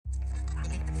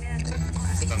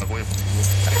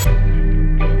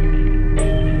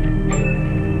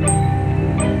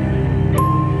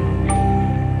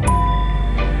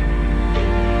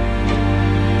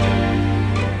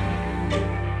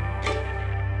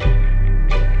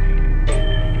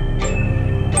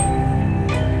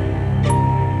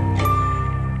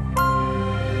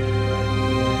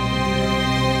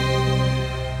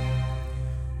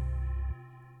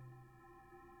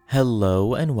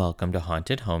Hello and welcome to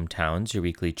Haunted Hometowns, your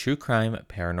weekly true crime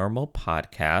paranormal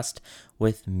podcast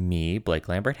with me, Blake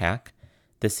Lambert Hack.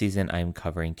 This season I'm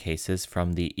covering cases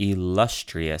from the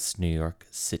illustrious New York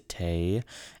City,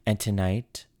 and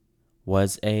tonight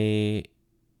was a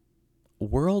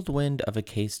whirlwind of a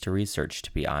case to research,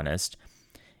 to be honest.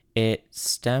 It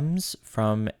stems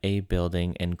from a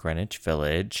building in Greenwich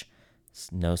Village,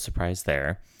 no surprise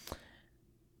there,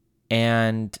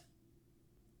 and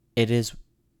it is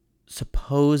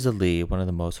supposedly one of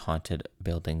the most haunted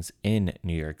buildings in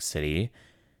New York City,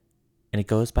 and it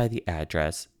goes by the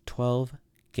address 12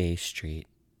 Gay Street.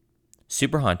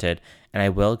 Super haunted, and I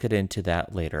will get into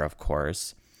that later, of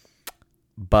course,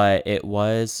 but it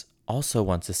was also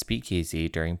once a speakeasy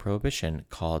during Prohibition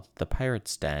called the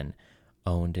Pirate's Den,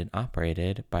 owned and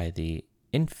operated by the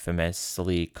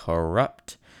infamously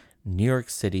corrupt New York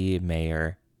City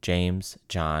Mayor James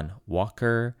John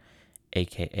Walker,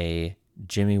 aka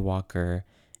Jimmy Walker,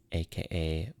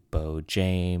 aka Bo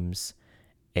James,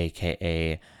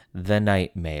 aka the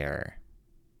Nightmare.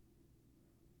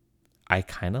 I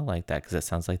kind of like that because it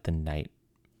sounds like the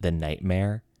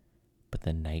nightmare, but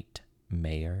the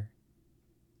Nightmare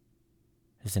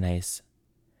is a nice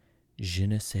je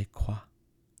ne sais quoi,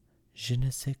 je ne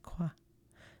sais quoi,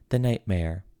 the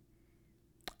Nightmare.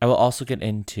 I will also get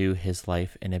into his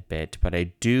life in a bit, but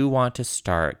I do want to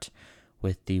start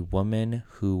with the woman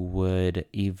who would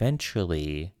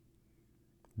eventually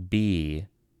be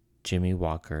Jimmy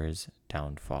Walker's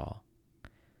downfall.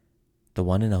 The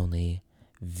one and only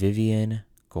Vivian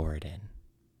Gordon.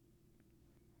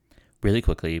 Really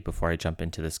quickly, before I jump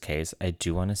into this case, I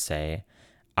do want to say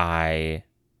I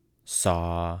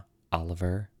saw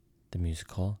Oliver, the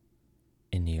musical,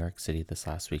 in New York City this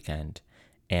last weekend.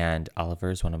 And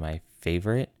Oliver is one of my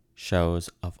favorite shows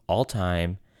of all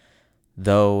time.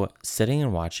 Though sitting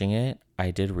and watching it,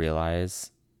 I did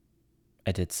realize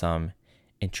I did some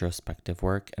introspective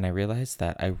work, and I realized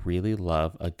that I really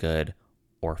love a good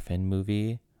orphan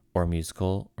movie or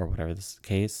musical or whatever this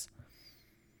case.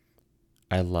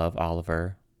 I love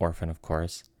Oliver, Orphan, of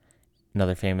course.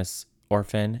 Another famous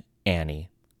orphan,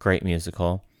 Annie, great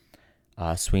musical.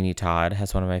 Sweeney Todd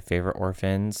has one of my favorite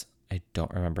orphans. I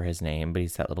don't remember his name, but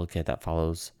he's that little kid that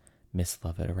follows Miss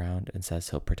Lovett around and says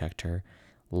he'll protect her.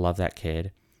 Love that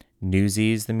kid.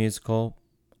 Newsies, the musical,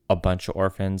 a bunch of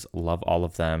orphans. Love all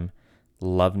of them.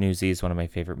 Love Newsies, one of my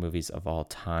favorite movies of all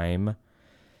time.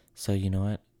 So you know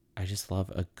what? I just love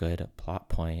a good plot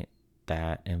point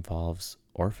that involves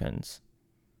orphans.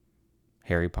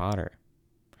 Harry Potter.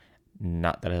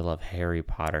 Not that I love Harry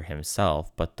Potter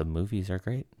himself, but the movies are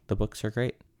great. The books are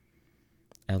great.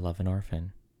 I love an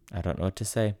orphan. I don't know what to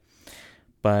say.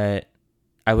 But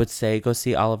I would say go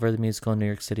see Oliver the Musical in New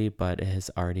York City, but it has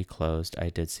already closed. I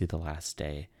did see the last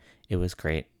day. It was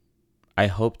great. I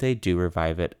hope they do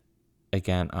revive it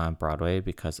again on Broadway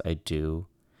because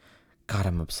God,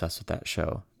 I'm obsessed with that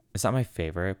show. It's not my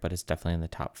favorite, but it's definitely in the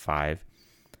top 5.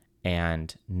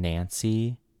 And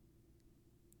Nancy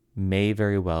may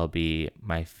very well be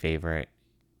my favorite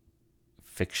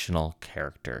fictional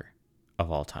character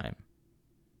of all time.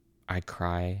 I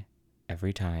cry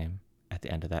every time at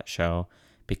the end of that show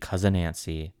because of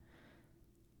Nancy.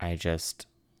 I just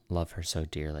love her so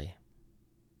dearly.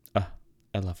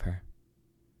 I love her.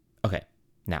 Okay,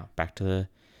 now back to the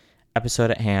episode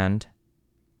at hand.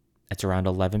 It's around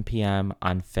 11 p.m.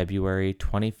 on February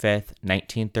 25th,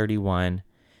 1931.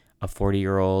 A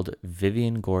 40-year-old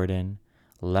Vivian Gordon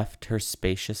left her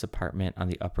spacious apartment on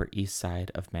the Upper East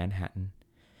Side of Manhattan.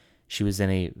 She was in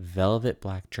a velvet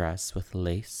black dress with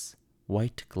lace,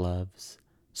 white gloves,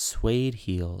 suede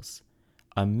heels,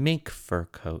 a mink fur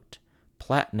coat,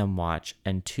 platinum watch,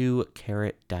 and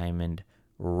 2-carat diamond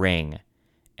ring,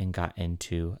 and got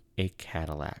into a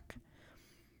Cadillac.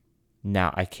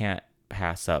 Now, I can't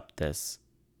pass up this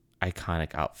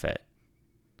iconic outfit.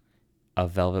 A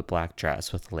velvet black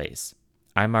dress with lace.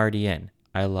 I'm already in.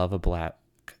 I love a black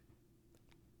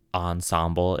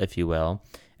ensemble, if you will,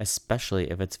 especially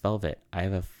if it's velvet. I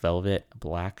have a velvet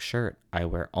black shirt I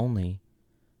wear only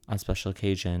on special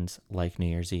occasions like New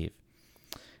Year's Eve.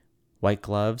 White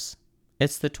gloves.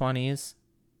 It's the 20s,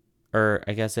 or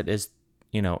I guess it is,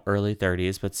 early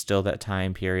 30s, but still that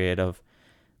time period of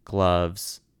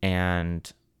gloves,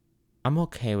 and I'm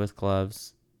okay with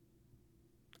gloves.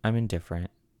 I'm indifferent.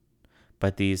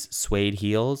 But these suede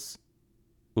heels,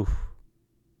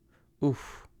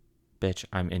 oof, bitch,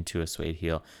 I'm into a suede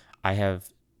heel. I have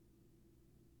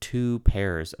 2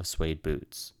 pairs of suede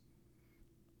boots.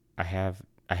 I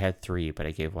had 3, but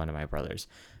I gave one to my brothers.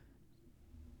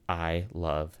 I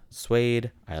love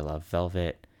suede. I love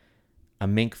velvet. A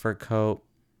mink fur coat.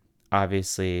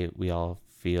 Obviously, we all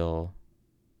feel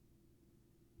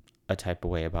a type of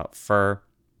way about fur.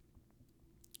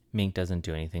 Mink doesn't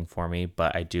do anything for me,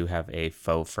 but I do have a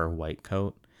faux fur white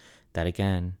coat that,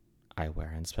 again, I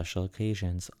wear on special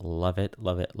occasions. Love it,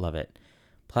 love it, love it.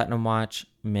 Platinum watch,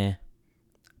 meh.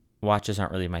 Watches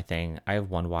aren't really my thing. I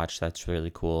have one watch that's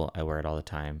really cool. I wear it all the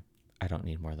time. I don't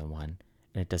need more than one,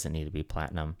 and it doesn't need to be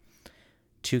platinum.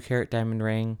 2-carat diamond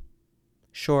ring,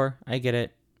 sure, I get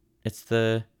it. It's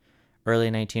the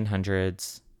early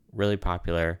 1900s, really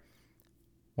popular.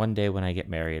 One day when I get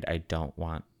married, I don't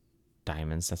want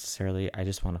diamonds necessarily. I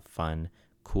just want a fun,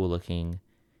 cool looking,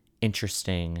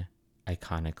 interesting,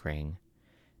 iconic ring.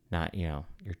 Not, your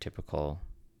typical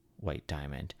white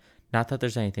diamond. Not that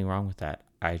there's anything wrong with that.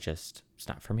 It's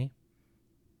not for me.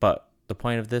 But the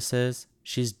point of this is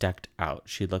she's decked out.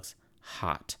 She looks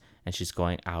hot and she's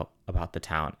going out about the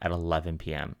town at 11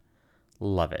 p.m.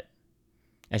 Love it.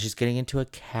 And she's getting into a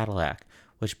Cadillac,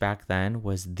 which back then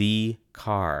was the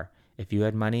car. If you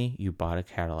had money, you bought a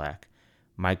Cadillac.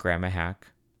 My grandma hack,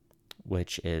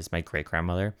 which is my great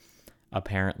grandmother,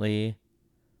 apparently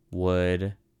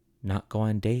would not go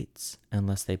on dates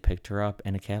unless they picked her up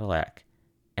in a Cadillac.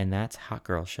 And that's hot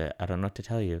girl shit. I don't know what to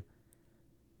tell you.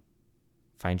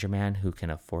 Find your man who can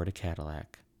afford a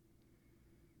Cadillac.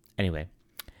 Anyway,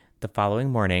 the following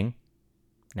morning,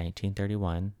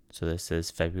 1931, so this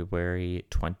is February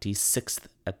 26th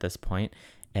at this point,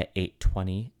 at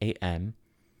 8:20 a.m.,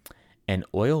 an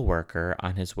oil worker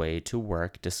on his way to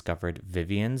work discovered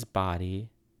Vivian's body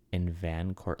in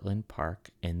Van Cortlandt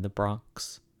Park in the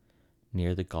Bronx,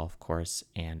 near the golf course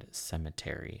and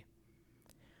cemetery.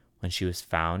 When she was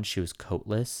found, she was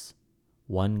coatless.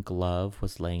 One glove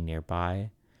was laying nearby.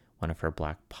 One of her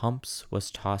black pumps was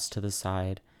tossed to the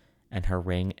side, and her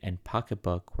ring and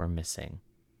pocketbook were missing.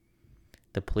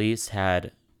 The police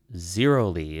had 0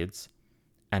 leads,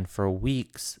 and for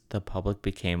weeks, the public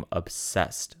became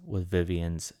obsessed with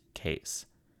Vivian's case.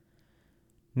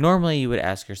 Normally, you would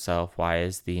ask yourself, why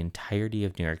is the entirety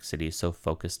of New York City so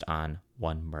focused on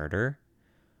one murder?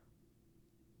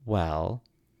 Well,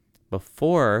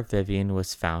 before Vivian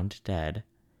was found dead,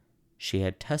 she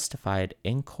had testified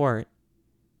in court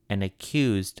and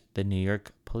accused the New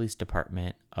York Police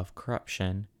Department of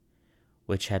corruption,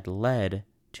 which had led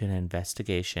to an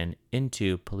investigation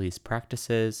into police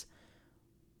practices,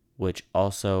 which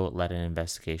also led an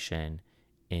investigation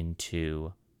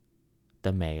into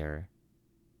the mayor,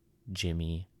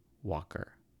 Jimmy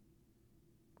Walker.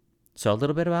 So a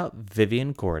little bit about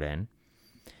Vivian Gordon.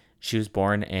 She was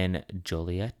born in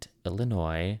Joliet,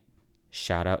 Illinois.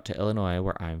 Shout out to Illinois,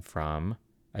 where I'm from,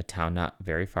 a town not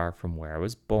very far from where I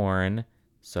was born.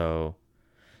 So,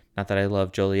 not that I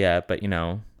love Joliet, but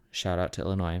shout out to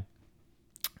Illinois.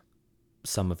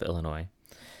 Some of Illinois.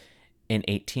 In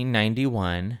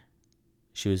 1891,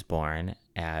 she was born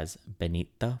as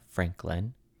Benita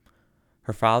Franklin.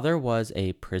 Her father was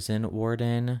a prison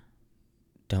warden.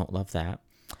 Don't love that.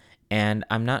 And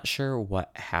I'm not sure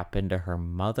what happened to her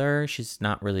mother. She's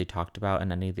not really talked about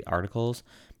in any of the articles.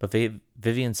 But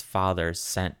Vivian's father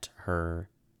sent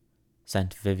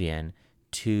Vivian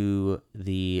to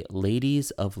the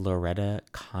Ladies of Loretta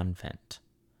Convent.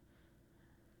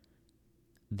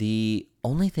 The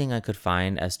only thing I could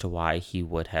find as to why he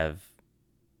would have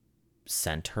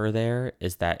sent her there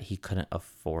is that he couldn't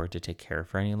afford to take care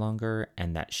of her any longer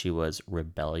and that she was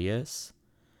rebellious.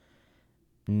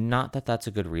 Not that that's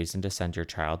a good reason to send your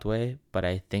child away, but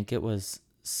I think it was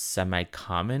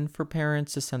semi-common for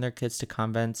parents to send their kids to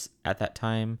convents at that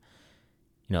time,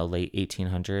 late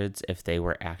 1800s, if they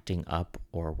were acting up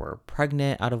or were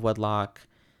pregnant out of wedlock,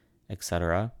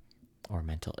 etc., or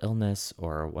mental illness,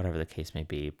 or whatever the case may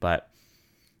be. But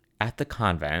at the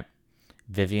convent,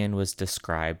 Vivian was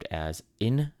described as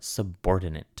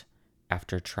insubordinate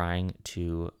after trying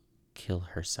to kill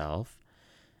herself.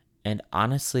 And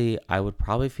honestly, I would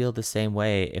probably feel the same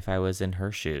way if I was in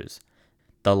her shoes.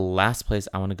 The last place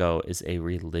I want to go is a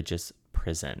religious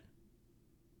prison.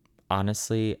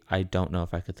 Honestly, I don't know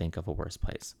if I could think of a worse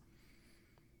place.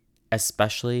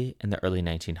 Especially in the early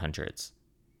 1900s.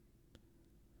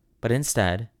 But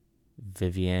instead,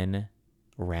 Vivian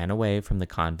ran away from the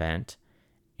convent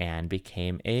and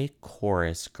became a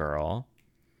chorus girl.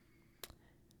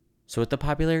 So with the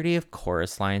popularity of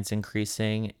chorus lines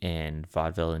increasing in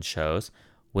vaudeville and shows,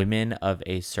 women of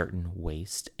a certain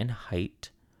waist and height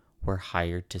were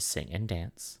hired to sing and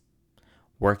dance.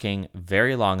 Working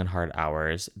very long and hard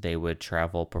hours, they would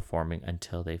travel performing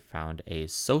until they found a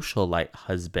socialite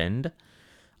husband,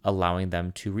 allowing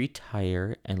them to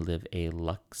retire and live a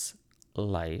luxe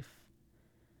life.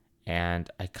 And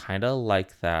I kind of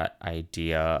like that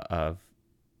idea of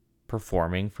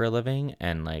performing for a living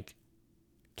and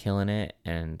killing it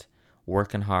and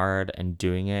working hard and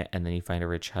doing it, and then you find a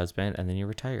rich husband and then you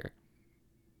retire.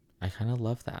 I kind of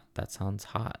love that. That sounds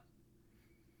hot.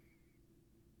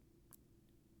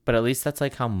 But at least that's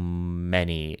like how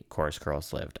many chorus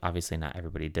girls lived. Obviously, not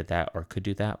everybody did that or could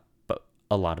do that, but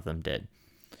a lot of them did.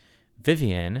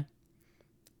 Vivian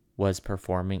was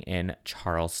performing in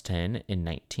Charleston in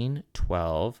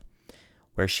 1912,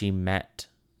 where she met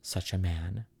such a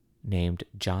man named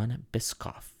John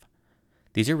Biscoff.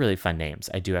 These are really fun names,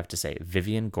 I do have to say.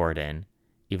 Vivian Gordon,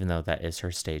 even though that is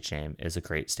her stage name, is a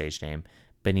great stage name.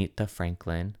 Benita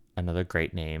Franklin, another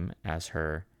great name as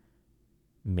her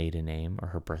maiden name or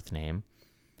her birth name.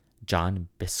 John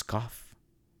Biscoff,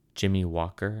 Jimmy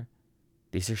Walker.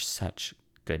 These are such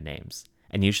good names.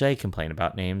 And usually I complain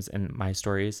about names in my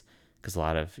stories because a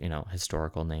lot of,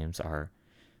 historical names are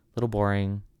a little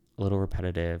boring, a little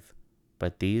repetitive,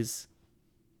 but these,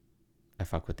 I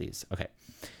fuck with these. Okay.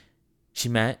 She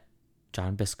met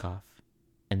John Biscoff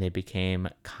and they became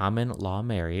common law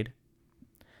married.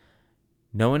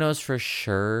 No one knows for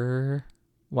sure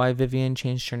why Vivian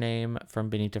changed her name from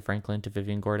Benita Franklin to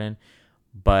Vivian Gordon,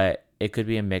 but it could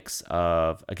be a mix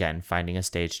of, again, finding a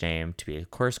stage name to be a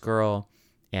chorus girl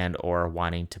and or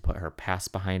wanting to put her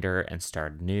past behind her and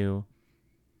start anew.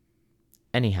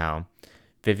 Anyhow,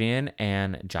 Vivian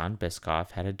and John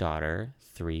Biscoff had a daughter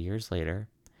 3 years later,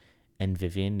 and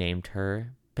Vivian named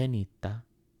her Benita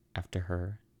after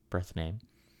her birth name.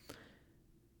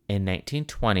 In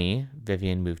 1920,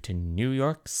 Vivian moved to New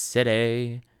York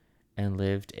City and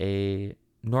lived a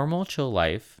normal, chill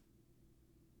life.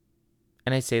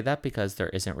 And I say that because there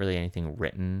isn't really anything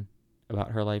written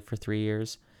about her life for 3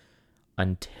 years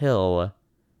until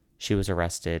she was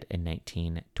arrested in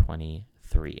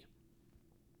 1923.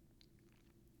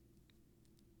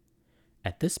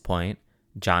 At this point,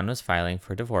 John was filing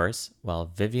for divorce while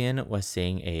Vivian was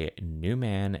seeing a new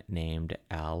man named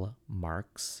Al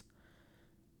Marks.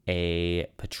 A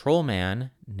patrolman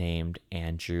named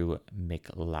Andrew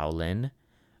McLaughlin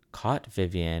caught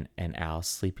Vivian and Al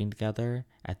sleeping together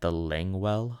at the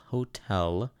Langwell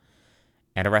Hotel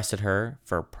and arrested her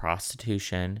for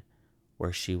prostitution,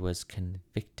 where she was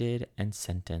convicted and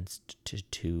sentenced to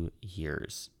 2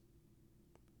 years.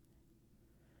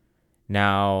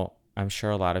 Now, I'm sure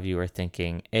a lot of you are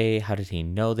thinking, A, how did he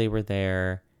know they were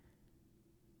there?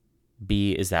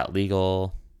 B, is that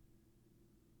legal?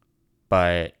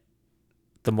 But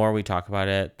the more we talk about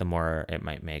it, the more it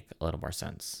might make a little more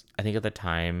sense. I think at the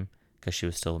time, because she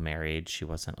was still married, she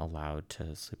wasn't allowed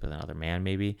to sleep with another man,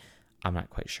 maybe. I'm not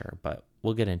quite sure, but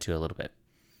we'll get into it a little bit.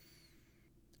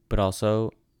 But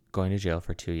also, going to jail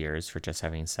for 2 years for just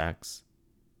having sex,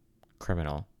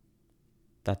 criminal.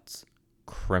 That's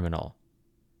criminal.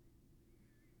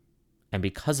 And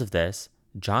because of this,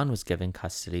 John was given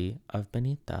custody of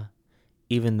Benita,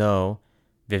 even though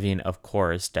Vivian, of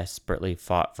course, desperately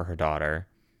fought for her daughter.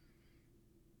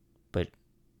 But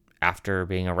after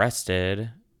being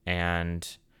arrested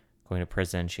and going to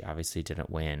prison, she obviously didn't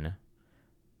win.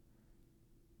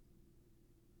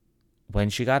 When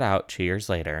she got out 2 years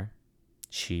later,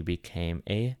 she became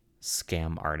a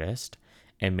scam artist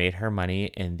and made her money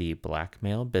in the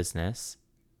blackmail business.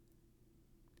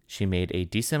 She made a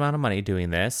decent amount of money doing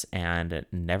this and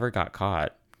never got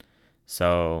caught.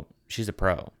 So she's a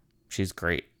pro. She's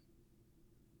great.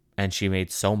 And she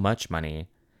made so much money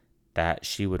that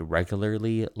she would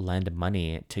regularly lend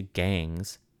money to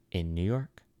gangs in New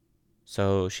York.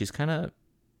 So she's kind of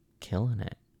killing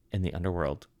it in the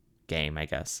underworld game, I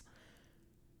guess.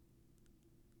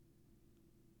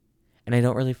 And I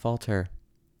don't really fault her.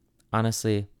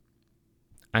 Honestly,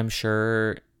 I'm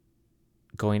sure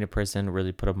going to prison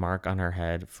really put a mark on her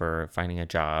head for finding a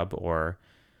job or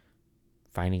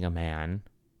finding a man.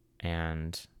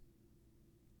 And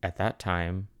at that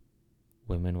time,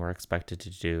 women were expected to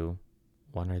do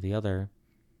one or the other,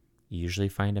 usually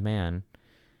find a man.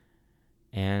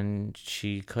 And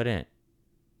she couldn't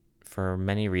for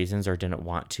many reasons, or didn't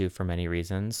want to for many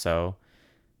reasons. So,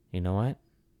 you know what?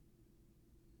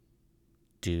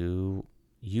 Do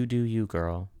you,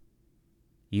 girl.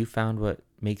 You found what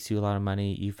makes you a lot of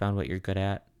money. You found what you're good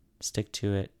at. Stick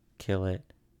to it. Kill it.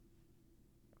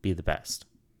 Be the best.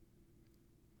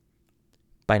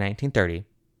 By 1930,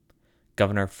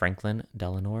 Governor Franklin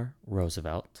Delano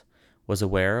Roosevelt was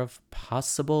aware of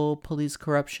possible police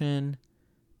corruption,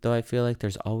 though I feel like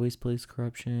there's always police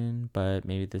corruption, but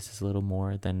maybe this is a little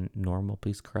more than normal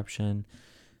police corruption.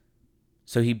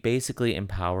 So he basically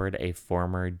empowered a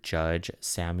former judge,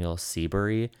 Samuel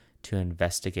Seabury, to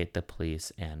investigate the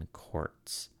police and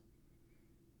courts.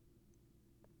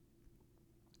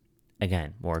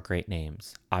 Again, more great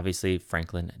names. Obviously,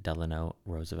 Franklin Delano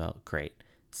Roosevelt, great.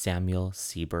 Samuel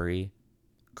Seabury,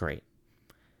 great.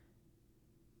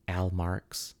 Al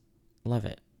Marks, love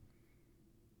it.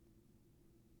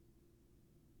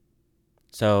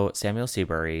 So Samuel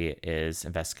Seabury is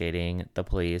investigating the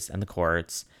police and the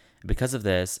courts. Because of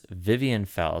this, Vivian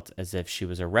felt as if she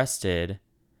was arrested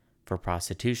for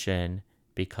prostitution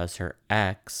because her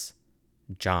ex,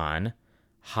 John,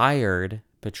 hired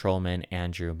patrolman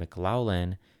Andrew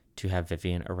McLaughlin to have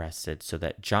Vivian arrested so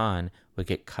that John would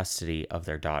get custody of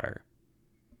their daughter.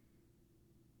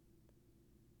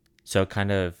 So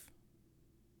kind of,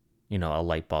 a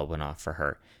light bulb went off for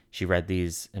her. She read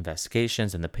these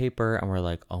investigations in the paper and we're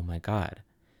like, oh my God,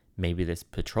 maybe this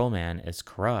patrolman is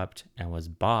corrupt and was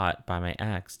bought by my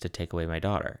ex to take away my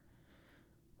daughter.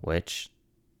 Which,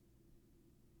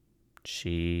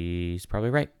 she's probably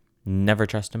right. Never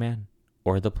trust a man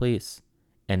or the police.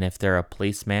 And if they're a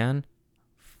policeman,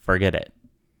 forget it.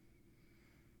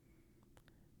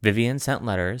 Vivian sent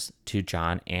letters to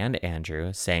John and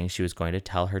Andrew saying she was going to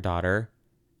tell her daughter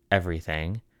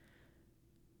everything,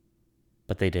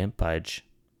 but they didn't budge.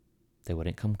 They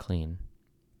wouldn't come clean.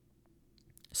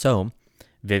 So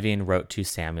Vivian wrote to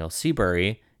Samuel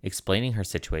Seabury explaining her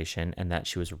situation and that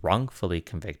she was wrongfully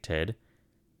convicted.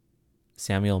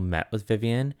 Samuel met with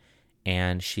Vivian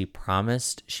and she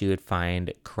promised she would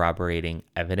find corroborating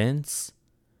evidence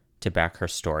to back her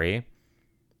story.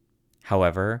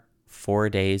 However, 4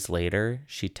 days later,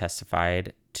 she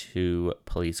testified to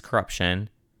police corruption.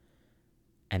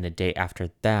 And the day after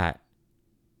that,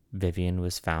 Vivian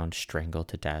was found strangled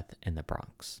to death in the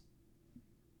Bronx.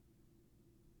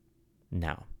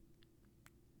 Now,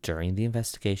 during the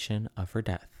investigation of her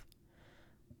death,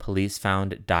 police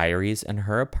found diaries in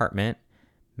her apartment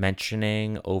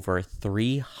mentioning over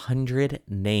 300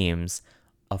 names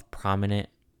of prominent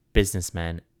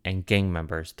businessmen and gang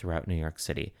members throughout New York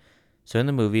City. So in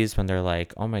the movies, when they're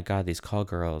like, oh my God, these call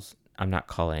girls, I'm not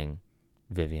calling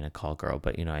Vivian a call girl,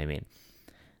 but you know what I mean.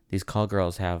 These call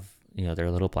girls have,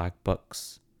 their little black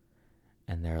books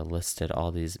and they're listed all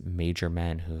these major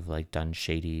men who've like done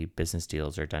shady business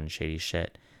deals or done shady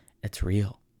shit. It's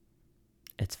real.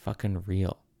 It's fucking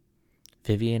real.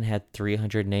 Vivian had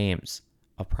 300 names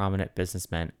of prominent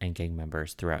businessmen and gang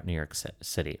members throughout New York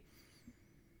City.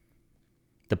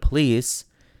 The police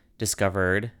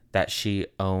discovered that she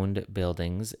owned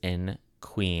buildings in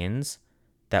Queens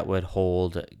that would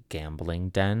hold gambling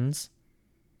dens.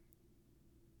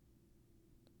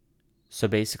 So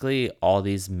basically, all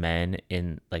these men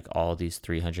all these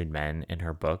 300 men in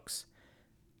her books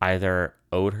either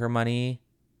owed her money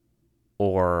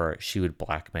or she would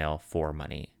blackmail for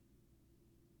money.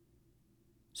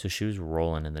 So she was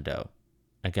rolling in the dough.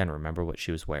 Again, remember what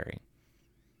she was wearing.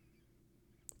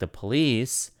 The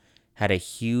police had a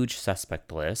huge suspect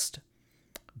list,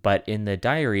 but in the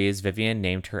diaries, Vivian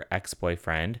named her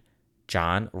ex-boyfriend,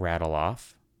 John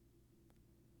Radloff,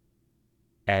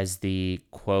 as the,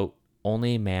 quote,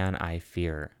 only man I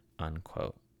fear,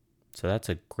 unquote. So that's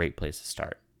a great place to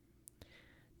start.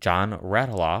 John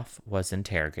Radloff was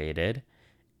interrogated,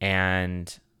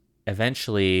 and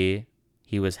eventually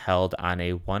he was held on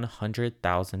a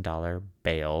 $100,000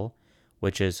 bail,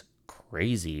 which is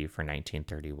crazy for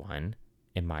 1931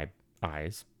 in my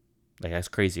eyes. Like, that's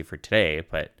crazy for today,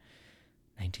 but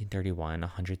 1931,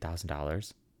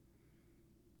 $100,000.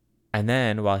 And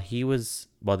then while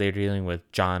they were dealing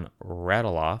with John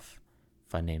Radloff,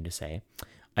 fun name to say,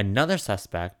 another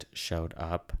suspect showed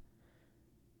up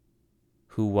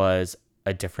who was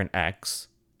a different ex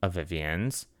of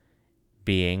Vivian's,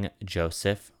 being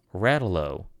Joseph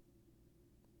Radelow.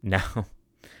 Now,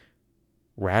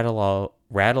 Radelow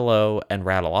and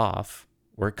Radeloff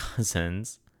were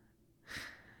cousins.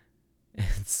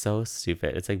 It's so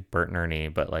stupid. It's like Bert and Ernie,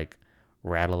 but like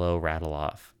Radelow,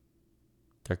 Radeloff.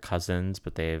 They're cousins,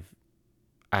 but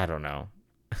I don't know.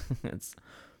 It's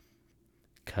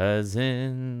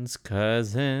cousins.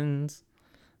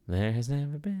 There's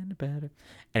never been a better.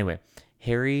 Anyway,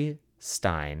 Harry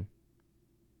Stein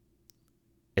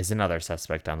is another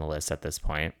suspect on the list at this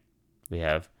point. We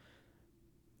have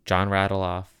John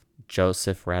Radeloff,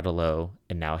 Joseph Radelow,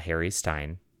 and now Harry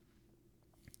Stein.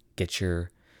 Get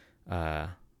your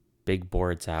big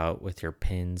boards out with your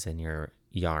pins and your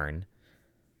yarn.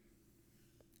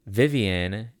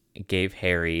 Vivian gave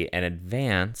Harry an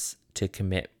advance to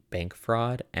commit bank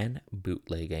fraud and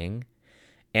bootlegging.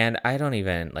 And I don't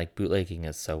even, bootlegging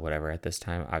is so whatever at this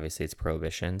time. Obviously, it's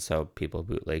prohibition, so people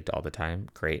bootlegged all the time.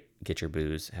 Great. Get your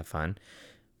booze. Have fun.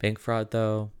 Bank fraud,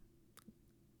 though,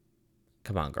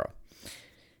 come on, girl.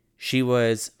 She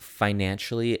was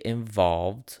financially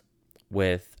involved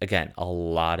with, again, a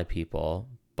lot of people,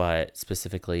 but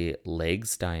specifically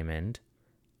Legs Diamond,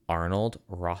 Arnold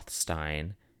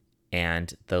Rothstein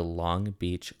and the Long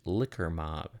Beach Liquor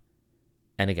Mob.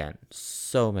 And again,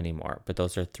 so many more, but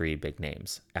those are three big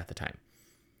names at the time.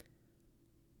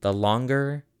 The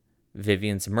longer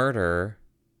Vivian's murder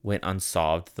went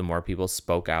unsolved, the more people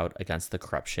spoke out against the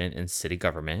corruption in city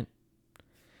government.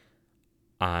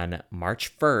 On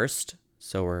March 1st,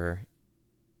 so we're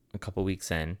a couple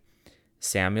weeks in,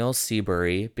 Samuel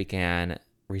Seabury began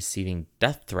receiving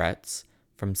death threats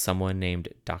from someone named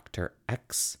Dr.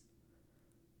 X.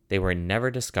 They were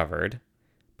never discovered,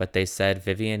 but they said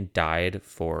Vivian died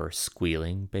for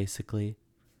squealing, basically.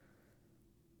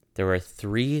 There were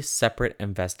 3 separate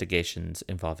investigations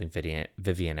involving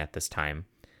Vivian at this time.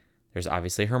 There's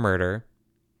obviously her murder.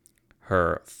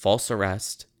 Her false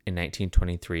arrest in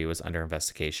 1923 was under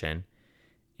investigation.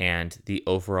 And the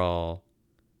overall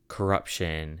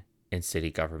corruption in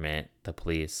city government, the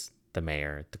police, the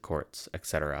mayor, the courts,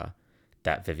 etc.,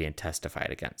 that Vivian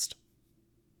testified against.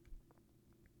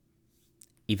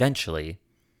 Eventually,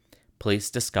 police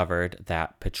discovered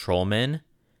that patrolman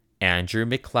Andrew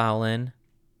McClellan,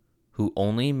 who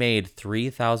only made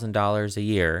 $3,000 a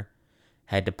year,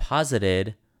 had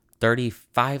deposited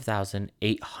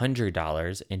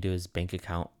 $35,800 into his bank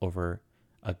account over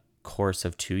a course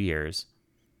of 2 years.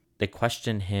 They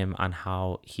questioned him on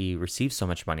how he received so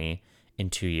much money in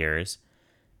 2 years.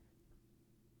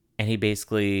 And he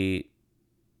basically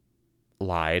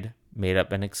lied, made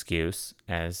up an excuse,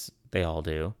 as they all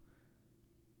do.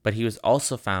 But he was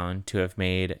also found to have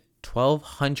made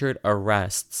 1,200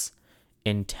 arrests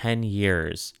in 10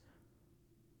 years,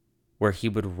 where he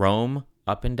would roam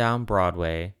up and down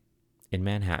Broadway in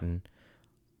Manhattan,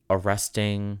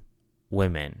 arresting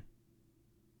women.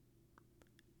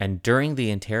 And during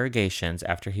the interrogations,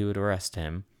 after he would arrest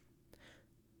him,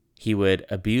 he would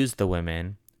abuse the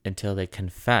women until they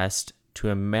confessed to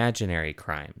imaginary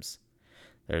crimes.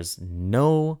 There's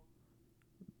no...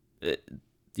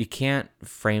 You can't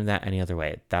frame that any other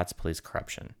way. That's police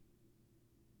corruption.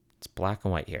 It's black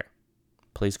and white here.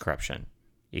 Police corruption.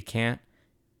 You can't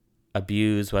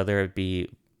abuse, whether it be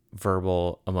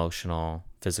verbal, emotional,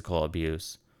 physical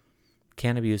abuse.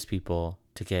 Can't abuse people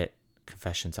to get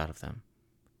confessions out of them.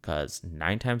 Because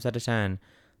 9 times out of 10,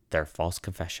 they're false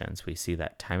confessions. We see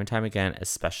that time and time again,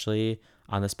 especially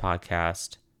on this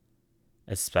podcast,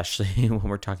 especially when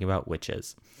we're talking about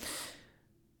witches.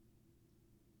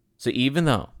 So even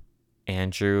though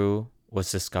Andrew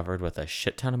was discovered with a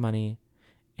shit ton of money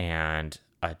and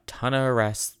a ton of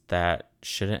arrests that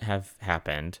shouldn't have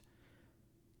happened,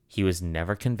 he was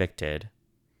never convicted.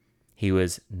 He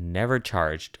was never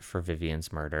charged for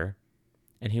Vivian's murder,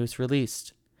 and he was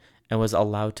released and was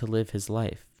allowed to live his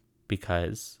life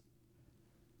because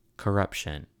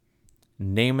corruption.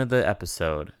 Name of the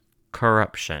episode,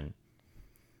 corruption.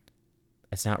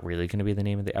 It's not really going to be the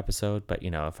name of the episode, but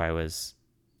if I was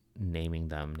naming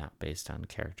them not based on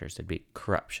characters, it'd be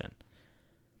corruption.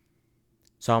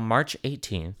 So on March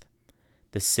 18th,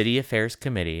 the City Affairs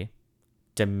Committee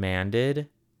demanded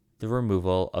the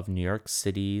removal of New York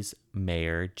City's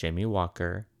Mayor Jimmy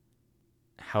Walker.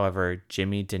 However,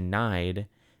 Jimmy denied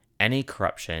any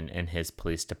corruption in his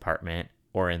police department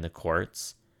or in the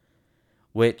courts,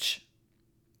 which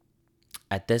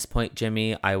at this point,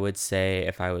 Jimmy, I would say,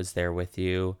 if I was there with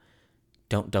you,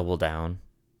 don't double down.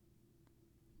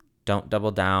 Don't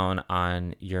double down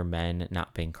on your men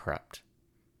not being corrupt.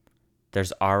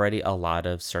 There's already a lot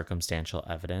of circumstantial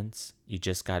evidence. You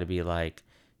just got to be like,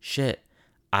 shit,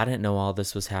 I didn't know all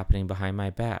this was happening behind my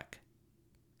back.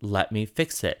 Let me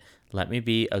fix it. Let me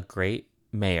be a great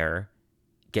mayor,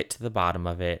 get to the bottom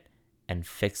of it, and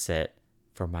fix it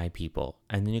for my people.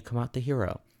 And then you come out the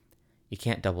hero. You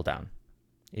can't double down.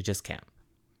 You just can't.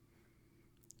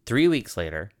 3 weeks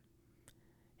later,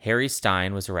 Harry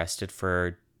Stein was arrested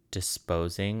for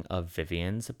disposing of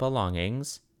Vivian's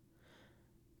belongings.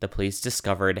 The police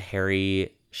discovered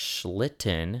Harry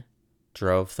Schlitten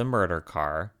drove the murder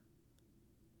car.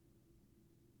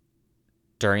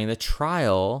 During the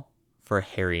trial for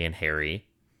Harry and Harry,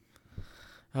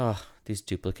 these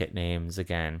duplicate names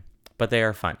again, but they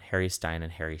are fun. Harry Stein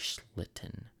and Harry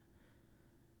Schlitten.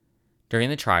 During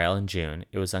the trial in June,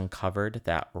 it was uncovered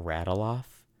that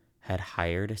Radiloff had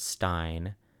hired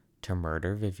Stein to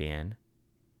murder Vivian.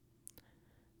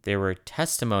 There were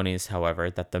testimonies, however,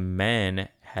 that the men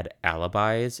had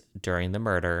alibis during the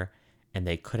murder and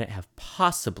they couldn't have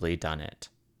possibly done it.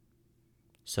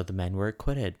 So the men were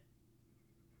acquitted.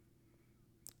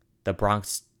 The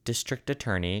Bronx District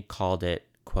Attorney called it,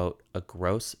 quote, a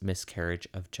gross miscarriage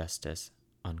of justice,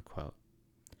 unquote.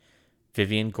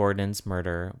 Vivian Gordon's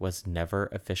murder was never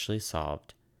officially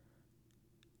solved.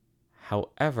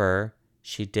 However,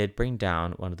 she did bring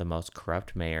down one of the most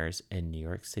corrupt mayors in New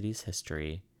York City's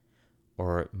history,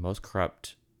 or most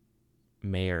corrupt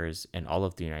mayors in all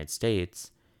of the United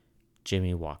States,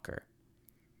 Jimmy Walker.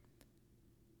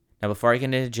 Now, before I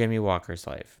get into Jimmy Walker's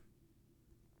life,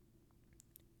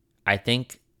 I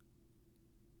think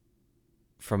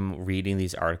from reading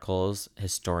these articles,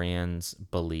 historians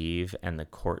believe and the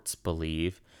courts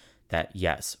believe that,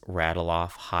 yes,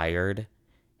 Radeloff hired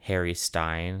Harry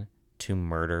Stein to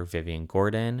murder Vivian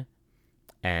Gordon,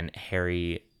 and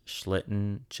Harry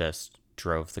Schlitten just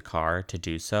drove the car to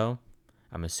do so.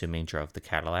 I'm assuming drove the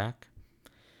Cadillac.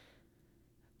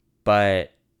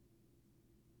 But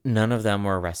none of them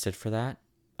were arrested for that.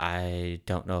 I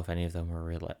don't know if any of them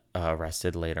were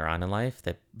arrested later on in life.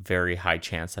 The very high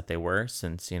chance that they were,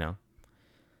 since,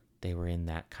 they were in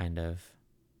that kind of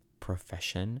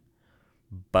profession.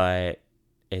 But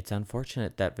it's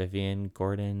unfortunate that Vivian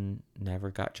Gordon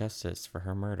never got justice for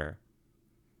her murder.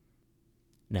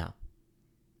 Now,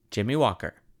 Jimmy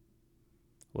Walker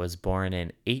was born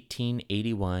in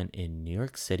 1881 in New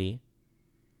York City.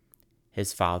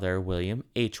 His father, William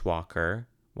H. Walker,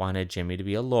 wanted Jimmy to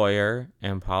be a lawyer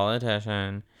and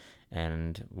politician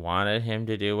and wanted him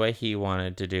to do what he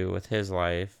wanted to do with his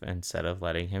life instead of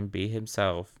letting him be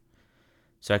himself.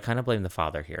 So I kind of blame the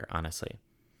father here, honestly.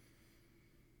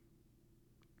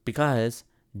 Because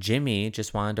Jimmy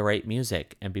just wanted to write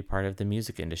music and be part of the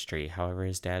music industry. However,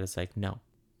 his dad is like, no.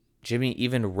 Jimmy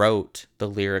even wrote the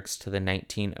lyrics to the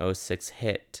 1906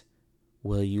 hit,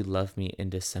 "Will You Love Me in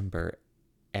December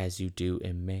as You Do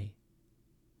in May?"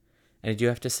 And I do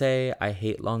have to say, I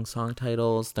hate long song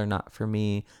titles. They're not for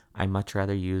me. I much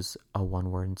rather use a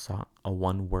one-word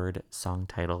song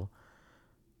title.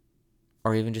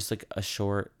 Or even just like a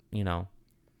short,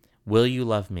 "Will You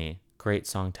Love Me?" Great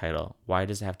song title. Why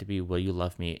does it have to be "Will You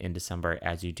Love Me in December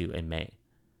as You Do in May"?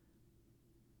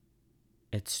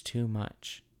 It's too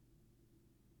much.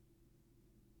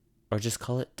 Or just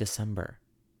call it December.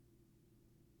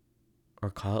 Or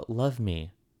call it Love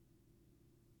Me.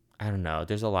 I don't know.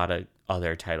 There's a lot of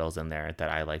other titles in there that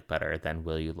I like better than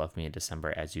 "Will You Love Me in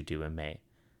December as You Do in May."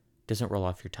 Doesn't roll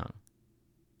off your tongue.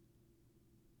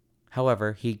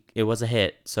 However, it was a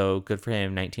hit, so good for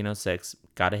him. 1906,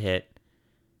 got a hit.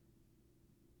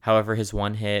 However, his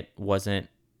one hit wasn't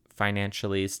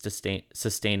financially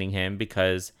sustaining him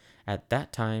because at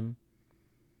that time,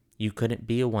 you couldn't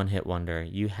be a one-hit wonder.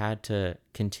 You had to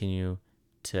continue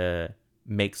to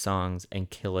make songs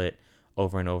and kill it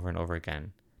over and over and over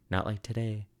again. Not like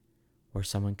today, where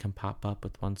someone can pop up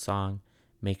with one song,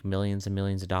 make millions and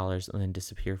millions of dollars, and then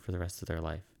disappear for the rest of their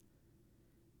life.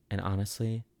 And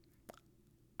honestly,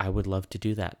 I would love to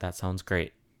do that. That sounds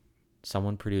great.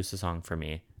 Someone produce a song for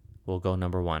me. We'll go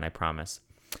number one, I promise.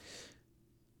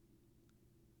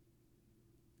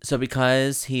 So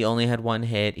because he only had one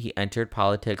hit, he entered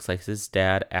politics like his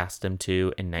dad asked him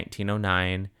to in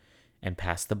 1909 and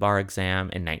passed the bar exam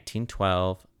in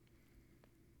 1912.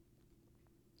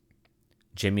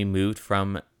 Jimmy moved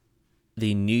from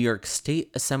the New York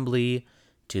State Assembly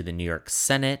to the New York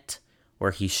Senate,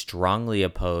 where he strongly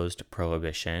opposed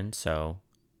prohibition, so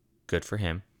good for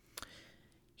him.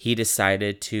 He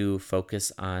decided to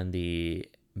focus on the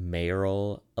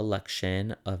mayoral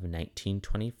election of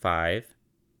 1925.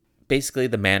 Basically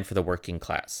the man for the working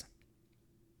class.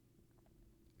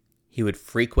 He would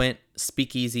frequent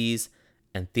speakeasies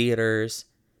and theaters.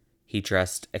 He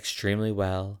dressed extremely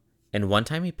well. And one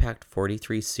time he packed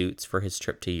 43 suits for his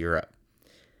trip to Europe.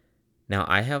 Now,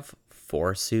 I have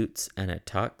 4 suits and a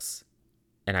tux,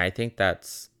 and I think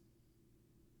that's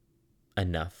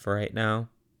enough for right now.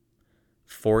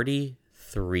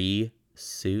 43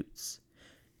 suits.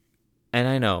 And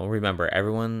I know, remember,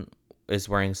 everyone is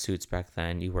wearing suits back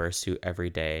then. You wear a suit every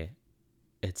day.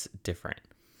 It's different.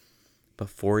 But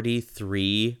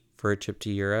 43 for a trip to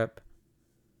Europe?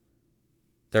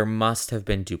 There must have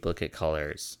been duplicate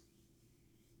colors.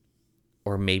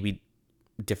 Or maybe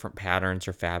different patterns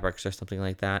or fabrics or something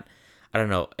like that. I don't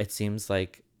know. It seems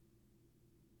like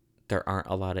there aren't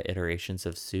a lot of iterations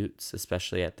of suits,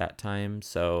 especially at that time.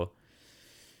 So,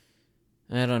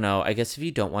 I don't know. I guess if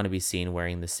you don't want to be seen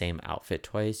wearing the same outfit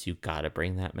twice, you gotta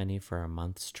bring that many for a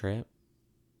month's trip.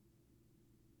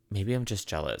 Maybe I'm just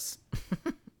jealous.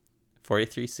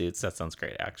 43 suits, that sounds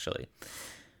great, actually.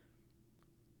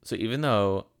 So even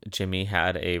though Jimmy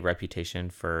had a reputation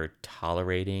for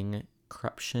tolerating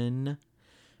corruption,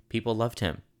 people loved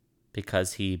him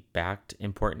because he backed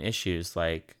important issues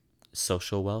like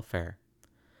social welfare,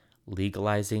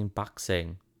 legalizing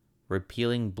boxing,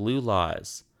 repealing blue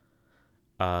laws.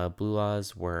 Blue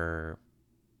laws were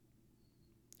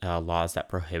laws that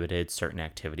prohibited certain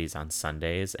activities on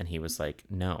Sundays, and he was like,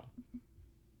 no,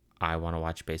 I want to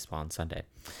watch baseball on Sunday.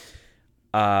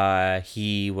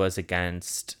 He was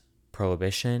against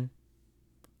prohibition,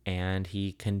 and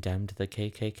he condemned the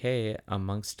KKK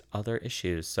amongst other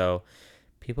issues. So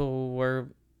people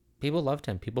loved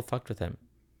him. People fucked with him.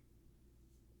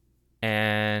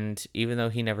 And even though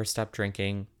he never stopped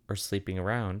drinking or sleeping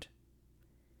around,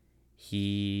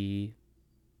 he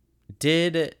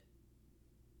did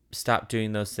stop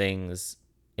doing those things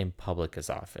in public as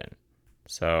often.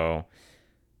 So,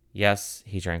 yes,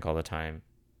 he drank all the time.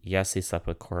 Yes, he slept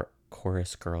with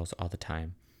chorus girls all the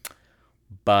time.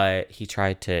 But he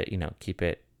tried to, keep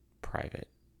it private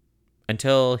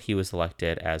until he was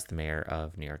elected as the mayor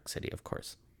of New York City, of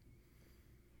course.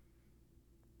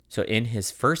 So in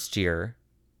his first year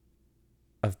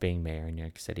of being mayor in New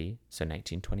York City, so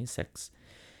 1926,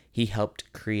 he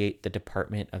helped create the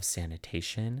Department of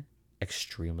Sanitation.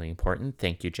 Extremely important.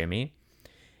 Thank you, Jimmy.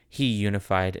 He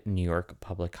unified New York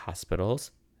public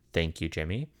hospitals. Thank you,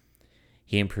 Jimmy.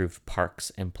 He improved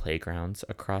parks and playgrounds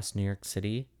across New York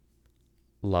City.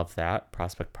 Love that.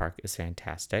 Prospect Park is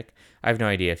fantastic. I have no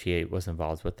idea if he was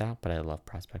involved with that, but I love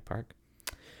Prospect Park.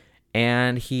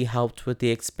 And he helped with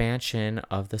the expansion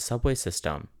of the subway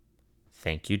system.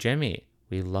 Thank you, Jimmy.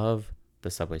 We love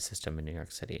the subway system in New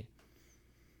York City.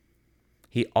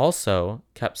 He also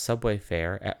kept subway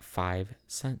fare at 5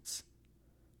 cents.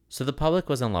 So the public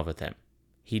was in love with him.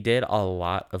 He did a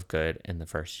lot of good in the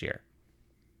first year.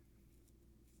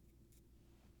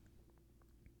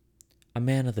 A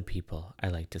man of the people, I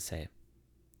like to say.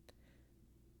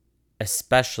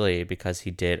 Especially because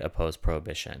he did oppose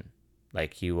prohibition.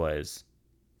 Like, he was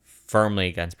firmly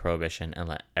against prohibition and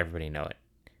let everybody know it.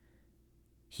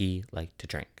 He liked to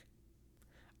drink.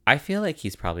 I feel like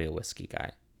he's probably a whiskey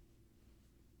guy.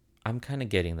 I'm kind of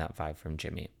getting that vibe from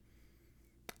Jimmy.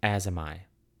 As am I.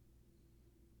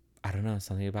 I don't know,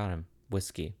 something about him.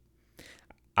 Whiskey.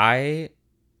 I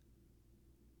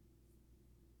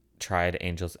tried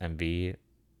Angel's Envy,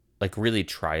 like really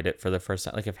tried it for the first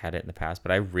time. Like, I've had it in the past,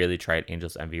 but I really tried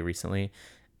Angel's Envy recently,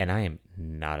 and I am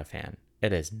not a fan.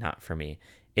 It is not for me.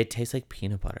 It tastes like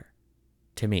peanut butter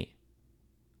to me.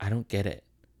 I don't get it.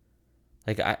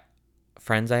 Like,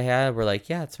 friends I had were like,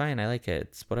 yeah, it's fine. I like it.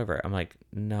 It's whatever. I'm like,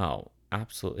 no,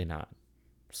 absolutely not.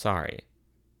 Sorry.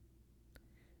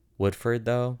 Woodford,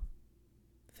 though.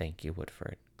 Thank you,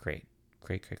 Woodford. Great.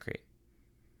 Great.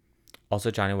 Also,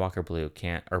 Johnny Walker Blue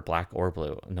can't, or black or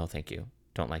blue. No, thank you.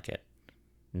 Don't like it.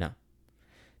 No.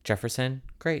 Jefferson,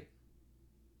 great.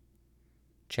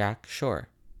 Jack, sure.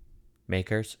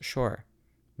 Makers, sure.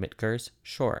 Mitkers,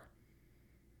 sure.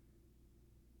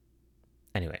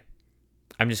 Anyway,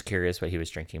 I'm just curious what he was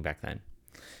drinking back then.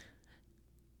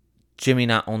 Jimmy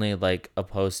not only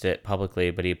opposed it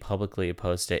publicly, but he publicly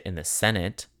opposed it in the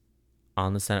Senate,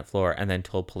 on the Senate floor, and then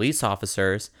told police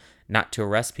officers not to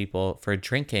arrest people for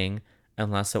drinking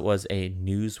unless it was a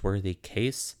newsworthy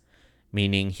case,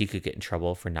 meaning he could get in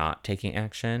trouble for not taking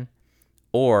action,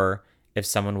 or if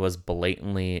someone was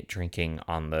blatantly drinking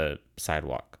on the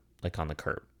sidewalk, like on the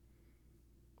curb,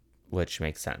 which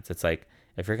makes sense. It's like,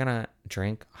 if you're going to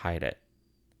drink, hide it,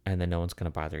 and then no one's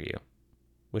going to bother you,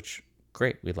 which,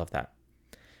 great, we love that.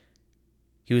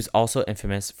 He was also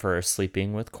infamous for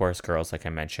sleeping with chorus girls, like I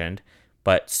mentioned,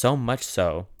 but so much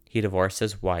so, he divorced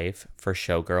his wife for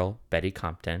showgirl Betty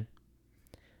Compton.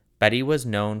 Betty was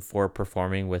known for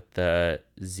performing with the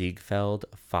Ziegfeld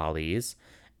Follies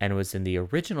and was in the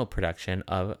original production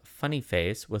of Funny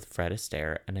Face with Fred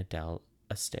Astaire and Adele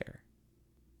Astaire.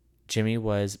 Jimmy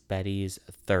was Betty's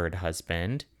third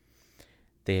husband.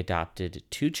 They adopted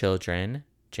 2 children,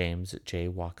 James J.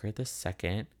 Walker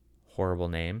II, horrible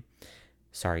name,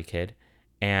 sorry kid,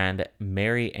 and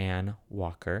Mary Ann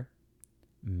Walker.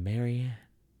 Mary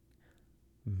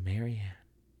Ann.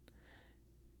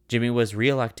 Jimmy was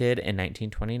reelected in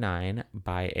 1929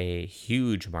 by a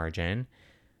huge margin.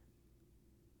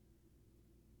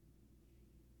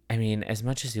 I mean, as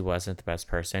much as he wasn't the best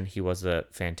person, he was a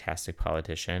fantastic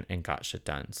politician and got shit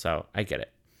done. So I get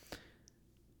it.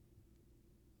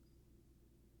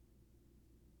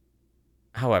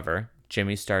 However,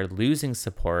 Jimmy started losing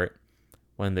support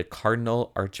when the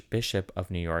Cardinal Archbishop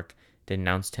of New York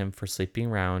denounced him for sleeping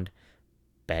around,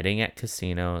 betting at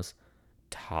casinos,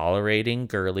 tolerating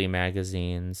girly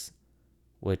magazines,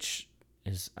 which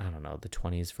is, I don't know, the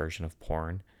 20s version of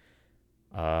porn,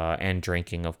 and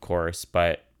drinking, of course.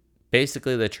 But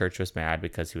basically, the church was mad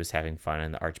because he was having fun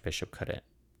and the Archbishop couldn't.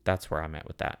 That's where I'm at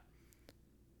with that.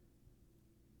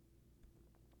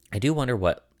 I do wonder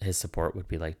what his support would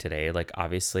be like today. Like,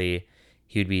 obviously,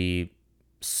 he would be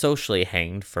socially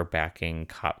hanged for backing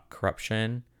cop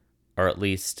corruption, or at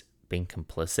least being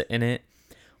complicit in it.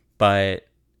 But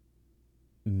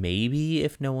maybe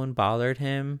if no one bothered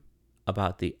him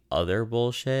about the other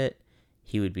bullshit,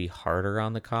 he would be harder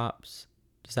on the cops.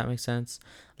 Does that make sense?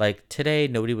 Like today,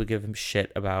 nobody would give him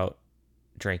shit about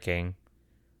drinking.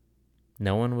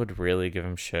 No one would really give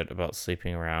him shit about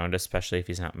sleeping around, especially if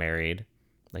he's not married.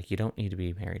 Like, you don't need to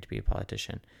be married to be a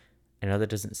politician. I know that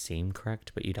doesn't seem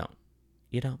correct, but you don't.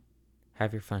 You don't.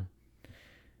 Have your fun.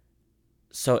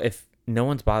 So if no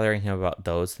one's bothering him about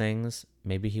those things,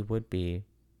 maybe he would be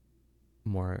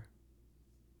more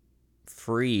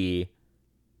free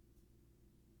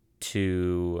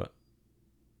to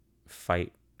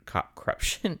fight cop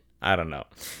corruption. I don't know.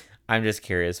 I'm just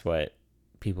curious what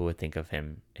people would think of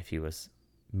him if he was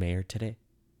mayor today.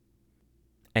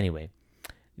 Anyway,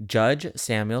 Judge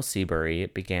Samuel Seabury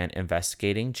began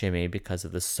investigating Jimmy because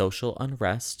of the social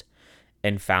unrest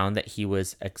and found that he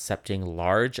was accepting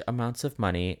large amounts of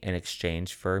money in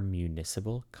exchange for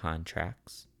municipal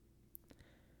contracts.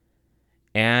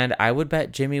 And I would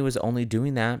bet Jimmy was only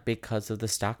doing that because of the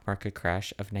stock market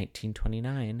crash of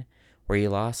 1929, where he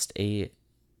lost a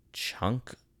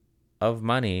chunk of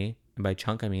money. And by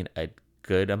chunk, I mean a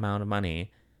good amount of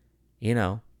money,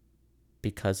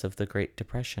 because of the Great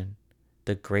Depression,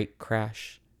 the Great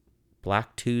Crash,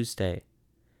 Black Tuesday,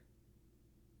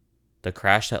 the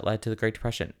crash that led to the Great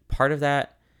Depression. Part of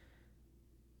that,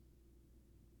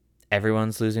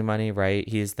 everyone's losing money, right?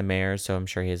 He's the mayor, so I'm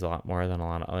sure he has a lot more than a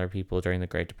lot of other people during the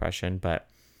Great Depression, but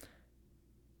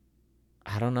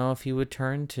I don't know if he would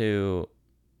turn to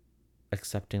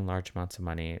accepting large amounts of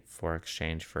money for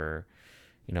exchange for,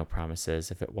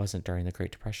 promises if it wasn't during the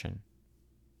Great Depression.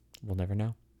 We'll never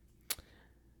know.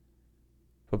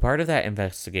 But part of that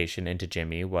investigation into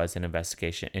Jimmy was an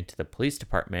investigation into the police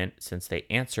department, since they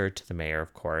answered to the mayor,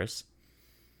 of course.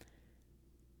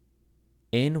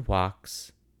 In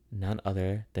walks none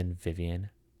other than Vivian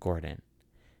Gordon.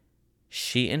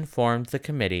 She informed the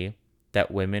committee that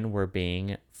women were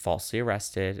being falsely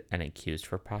arrested and accused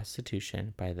for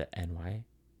prostitution by the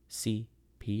NYC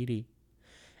PD.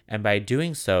 And by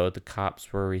doing so, the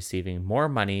cops were receiving more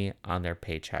money on their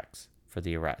paychecks for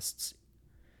the arrests,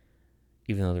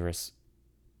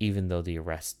 even though the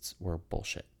arrests were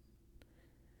bullshit.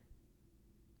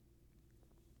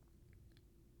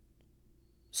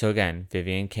 So again,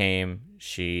 Vivian came,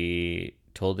 she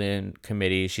told the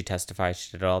committee, she testified,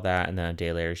 she did all that, and then a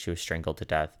day later she was strangled to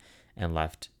death and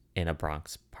left in a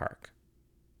Bronx park.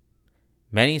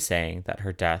 Many saying that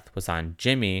her death was on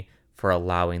Jimmy for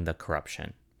allowing the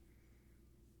corruption.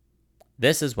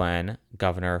 This is when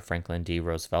Governor Franklin D.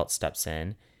 Roosevelt steps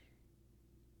in.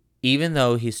 Even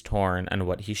though he's torn on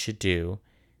what he should do,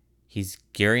 he's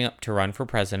gearing up to run for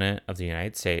president of the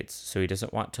United States, so he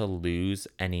doesn't want to lose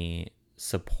any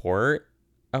support,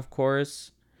 of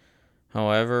course.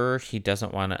 However, he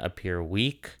doesn't want to appear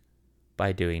weak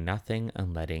by doing nothing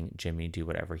and letting Jimmy do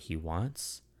whatever he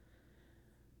wants.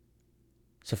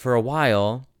 So for a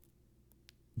while,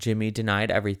 Jimmy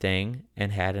denied everything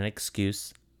and had an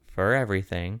excuse for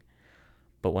everything.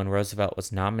 But when Roosevelt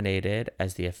was nominated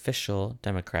as the official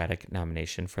Democratic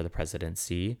nomination for the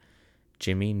presidency,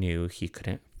 Jimmy knew he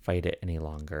couldn't fight it any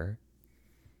longer.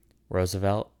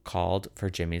 Roosevelt called for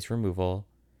Jimmy's removal,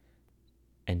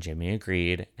 and Jimmy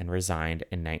agreed and resigned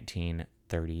in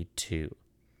 1932.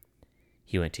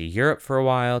 He went to Europe for a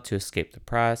while to escape the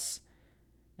press,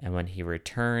 and when he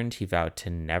returned, he vowed to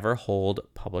never hold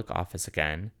public office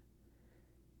again.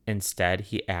 Instead,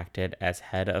 he acted as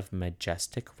head of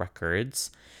Majestic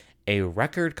Records, a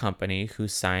record company who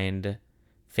signed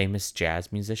famous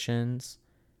jazz musicians.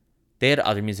 They had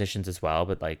other musicians as well,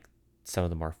 but like some of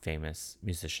the more famous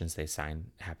musicians they signed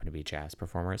happen to be jazz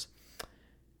performers.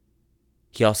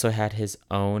 He also had his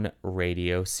own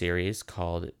radio series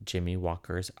called Jimmy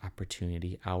Walker's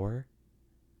Opportunity Hour.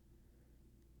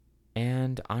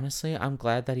 And honestly, I'm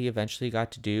glad that he eventually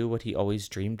got to do what he always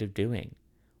dreamed of doing,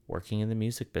 working in the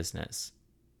music business.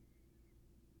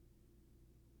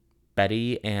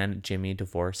 Betty and Jimmy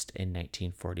divorced in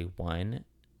 1941,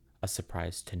 a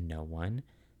surprise to no one,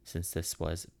 since this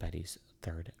was Betty's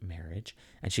third marriage.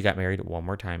 And she got married one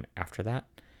more time after that.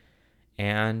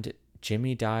 And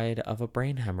Jimmy died of a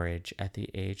brain hemorrhage at the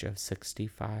age of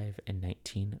 65 in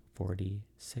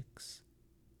 1946.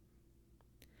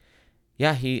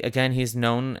 Yeah, he's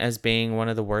known as being one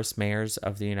of the worst mayors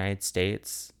of the United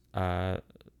States,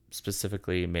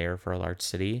 specifically mayor for a large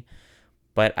city.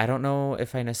 But I don't know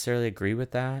if I necessarily agree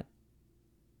with that.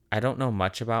 I don't know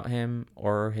much about him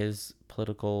or his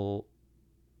political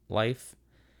life.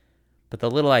 But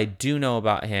the little I do know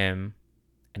about him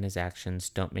and his actions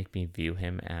don't make me view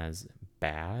him as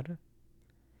bad.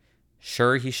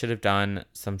 Sure, he should have done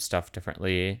some stuff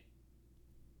differently.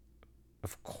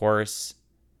 Of course,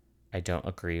 I don't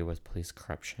agree with police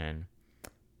corruption.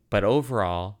 But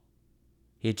overall,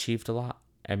 he achieved a lot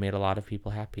and made a lot of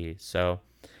people happy. So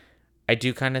I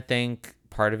do kind of think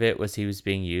part of it was he was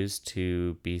being used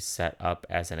to be set up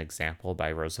as an example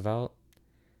by Roosevelt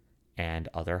and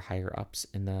other higher ups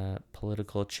in the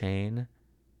political chain.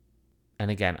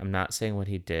 And again, I'm not saying what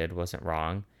he did wasn't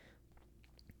wrong.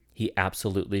 He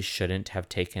absolutely shouldn't have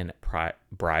taken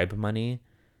bribe money.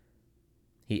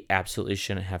 He absolutely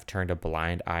shouldn't have turned a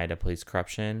blind eye to police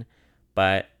corruption,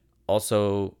 but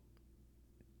also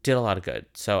did a lot of good.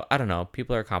 So I don't know.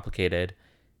 People are complicated.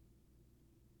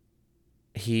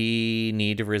 He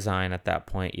needed to resign at that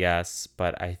point, yes,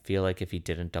 but I feel like if he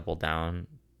didn't double down,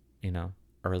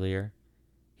 earlier,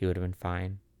 he would have been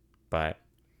fine. But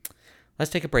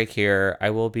let's take a break here. I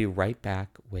will be right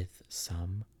back with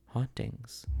some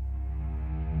hauntings.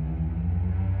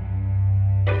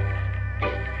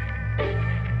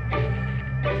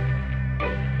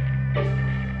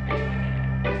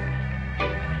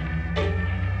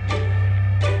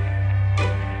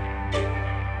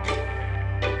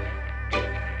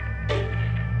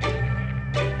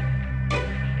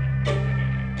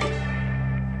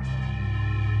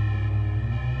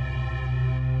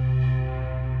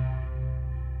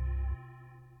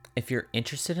 If you're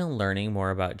interested in learning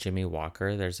more about Jimmy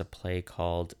Walker, there's a play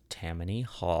called Tammany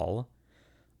Hall,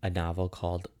 a novel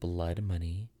called Blood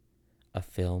Money, a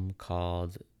film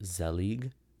called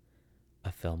Zelig,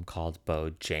 a film called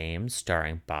Bo James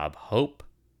starring Bob Hope,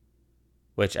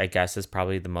 which I guess is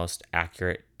probably the most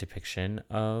accurate depiction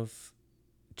of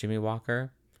Jimmy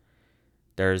Walker.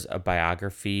 There's a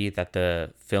biography that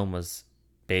the film was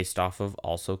based off of,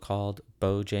 also called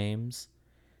Bo James.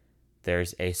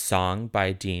 There's a song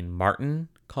by Dean Martin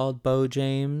called Bo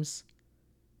James.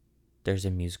 There's a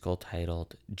musical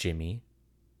titled Jimmy,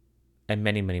 and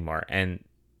many, many more. And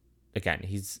again,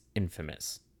 he's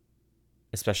infamous,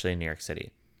 especially in New York City.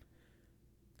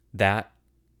 That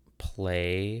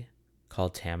play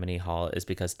called Tammany Hall is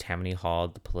because Tammany Hall,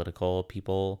 the political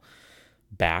people,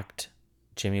 backed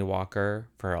Jimmy Walker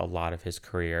for a lot of his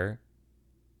career.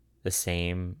 The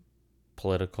same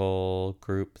political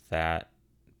group that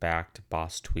backed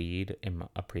Boss Tweed in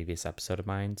a previous episode of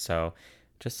mine. So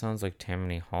it just sounds like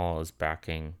Tammany Hall is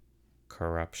backing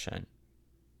corruption.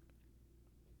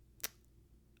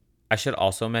 I should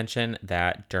also mention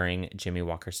that during Jimmy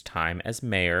Walker's time as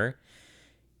mayor,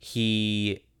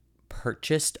 he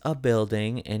purchased a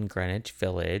building in Greenwich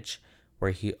Village where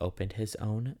he opened his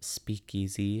own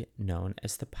speakeasy known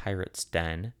as the Pirate's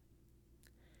Den.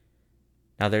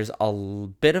 Now, there's a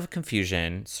bit of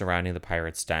confusion surrounding the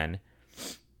Pirate's Den.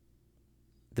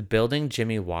 The building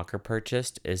Jimmy Walker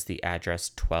purchased is the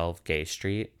address 12 Gay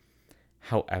Street.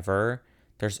 However,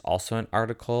 there's also an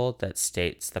article that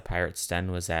states the Pirate's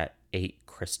Den was at 8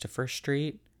 Christopher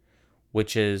Street,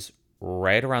 which is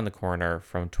right around the corner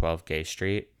from 12 Gay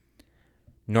Street.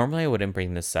 Normally, I wouldn't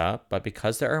bring this up, but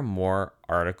because there are more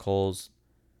articles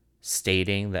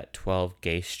stating that 12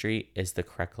 Gay Street is the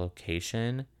correct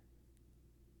location,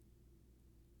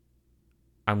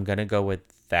 I'm going to go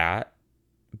with that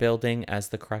building as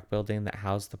the correct building that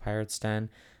housed the Pirate's Den.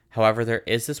 However, there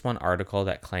is this one article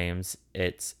that claims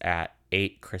it's at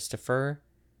 8 Christopher,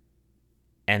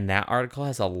 and that article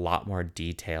has a lot more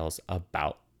details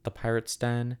about the Pirate's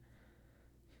Den.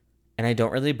 And I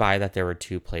don't really buy that there were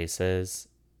two places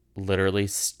literally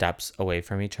steps away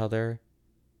from each other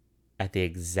at the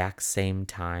exact same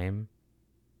time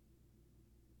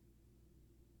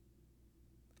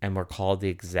and were called the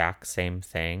exact same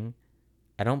thing.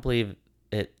 I don't believe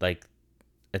it,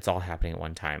 it's all happening at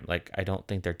one time. I don't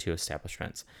think they're two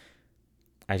establishments.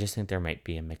 I just think there might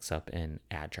be a mix-up in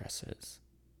addresses.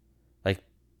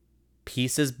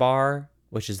 Pieces Bar,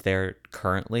 which is there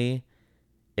currently,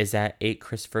 is at 8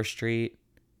 Christopher Street,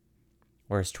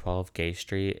 whereas 12 Gay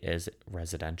Street is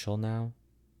residential now.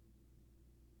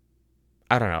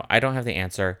 I don't know. I don't have the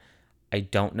answer. I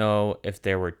don't know if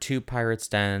there were two Pirate's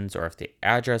Dens or if the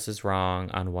address is wrong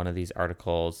on one of these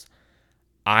articles.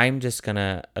 I'm just going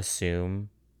to assume,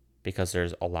 because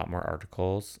there's a lot more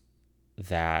articles,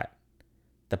 that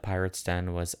the Pirate's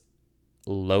Den was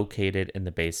located in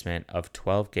the basement of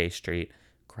 12 Gay Street,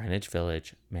 Greenwich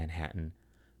Village, Manhattan,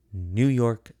 New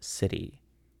York City.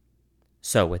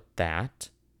 So with that,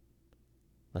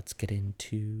 let's get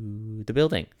into the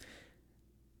building.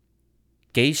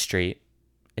 Gay Street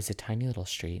is a tiny little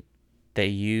street that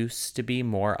used to be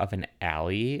more of an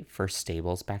alley for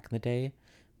stables back in the day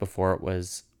before it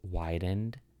was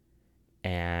widened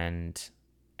and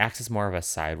acts as more of a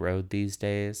side road these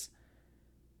days.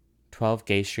 12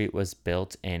 Gay Street was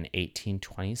built in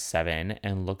 1827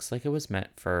 and looks like it was meant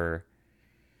for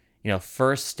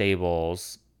first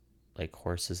stables, like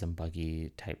horses and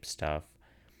buggy type stuff.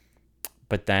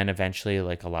 But then eventually,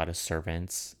 like a lot of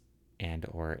servants and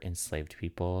or enslaved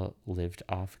people lived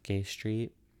off Gay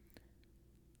Street.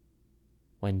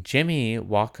 When Jimmy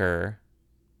Walker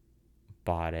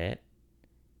bought it,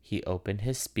 he opened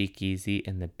his speakeasy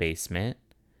in the basement,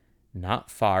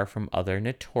 not far from other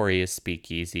notorious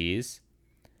speakeasies.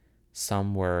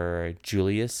 Some were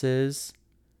Julius's,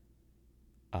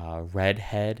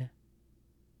 Redhead.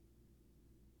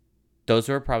 Those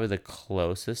were probably the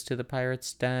closest to the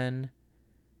Pirate's Den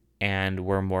and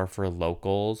were more for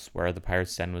locals, where the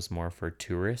Pirate's Den was more for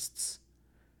tourists.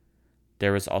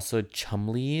 There was also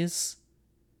Chumley's,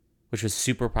 which was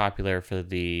super popular for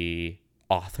the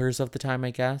authors of the time,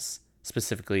 I guess,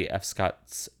 specifically F.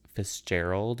 Scott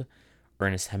Fitzgerald,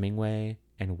 Ernest Hemingway,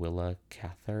 and Willa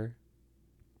Cather.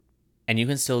 And you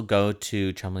can still go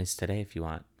to Chumley's today if you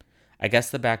want. I guess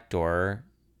the back door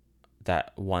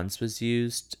that once was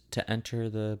used to enter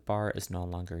the bar is no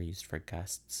longer used for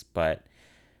guests. But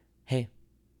hey,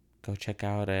 go check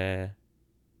out a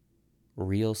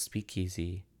real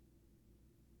speakeasy,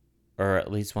 or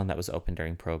at least one that was open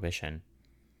during Prohibition.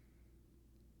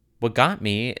 What got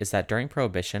me is that during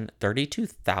Prohibition,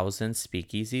 32,000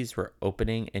 speakeasies were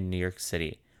opening in New York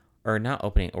City. Or not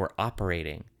opening, or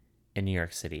operating in New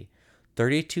York City.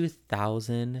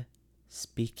 32,000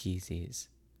 speakeasies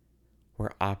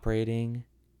were operating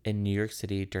in New York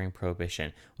City during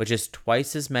Prohibition, which is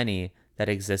twice as many that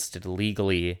existed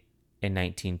legally in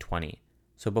 1920.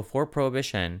 So before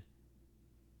Prohibition,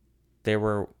 there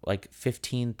were like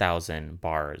 15,000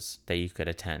 bars that you could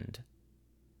attend.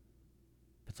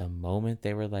 But the moment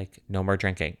they were like, no more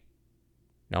drinking,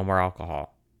 no more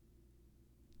alcohol,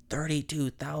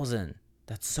 32,000.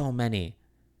 That's so many.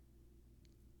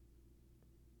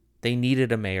 They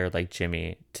needed a mayor like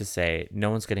Jimmy to say no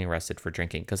one's getting arrested for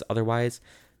drinking, because otherwise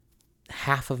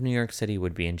half of New York City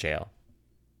would be in jail.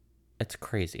 It's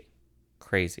crazy.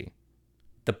 Crazy.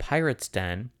 The Pirate's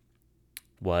Den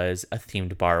was a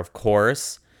themed bar, of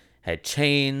course. Had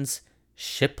chains,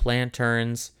 ship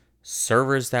lanterns,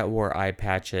 servers that wore eye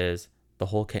patches, the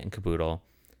whole kit and caboodle.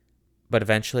 But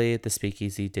eventually the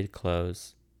speakeasy did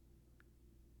close.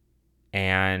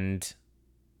 And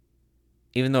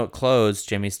even though it closed,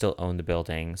 Jimmy still owned the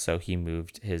building, so he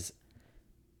moved his,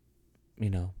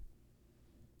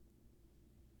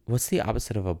 what's the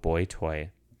opposite of a boy toy?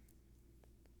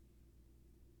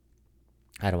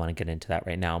 I don't want to get into that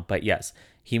right now, but yes,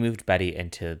 he moved Betty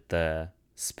into the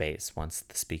space once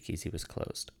the speakeasy was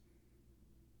closed.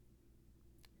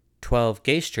 12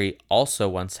 Gay Street also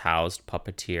once housed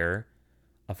puppeteer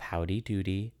of Howdy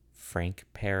Doody, Frank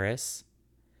Paris,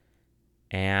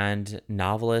 and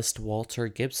novelist Walter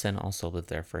Gibson also lived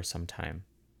there for some time.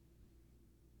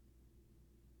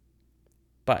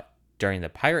 But during the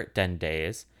Pirate Den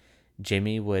days,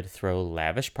 Jimmy would throw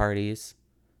lavish parties.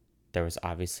 There was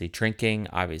obviously drinking,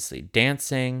 obviously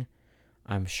dancing.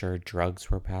 I'm sure drugs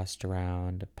were passed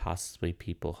around, possibly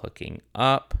people hooking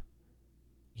up.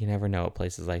 You never know at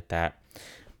places like that.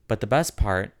 But the best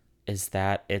part is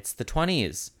that it's the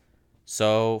 20s.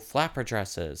 So flapper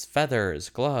dresses, feathers,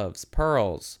 gloves,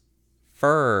 pearls,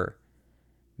 fur.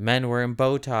 Men wearing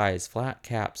bow ties, flat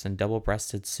caps, and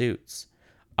double-breasted suits.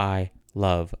 I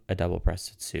love a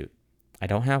double-breasted suit. I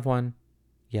don't have one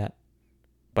yet,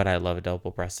 but I love a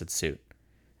double-breasted suit.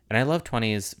 And I love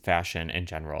 20s fashion in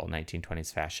general,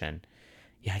 1920s fashion.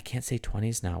 Yeah, I can't say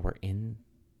 20s now. We're in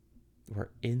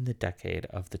the decade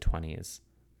of the 20s.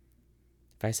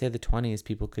 If I say the 20s,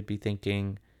 people could be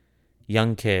thinking,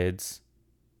 young kids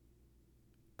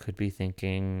could be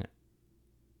thinking,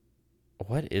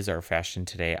 what is our fashion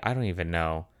today? I don't even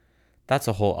know. That's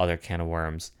a whole other can of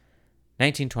worms.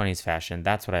 1920s fashion,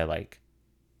 that's what I like.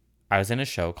 I was in a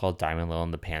show called Diamond Lil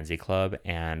and the Pansy Club,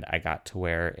 and I got to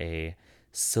wear a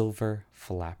silver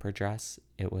flapper dress.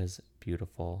 It was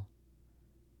beautiful.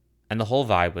 And the whole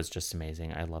vibe was just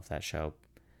amazing. I love that show.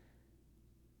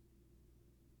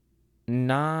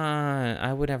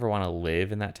 I would never want to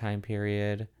live in that time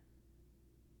period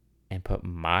and put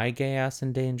my gay ass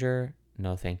in danger.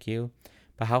 No, thank you.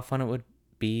 But how fun it would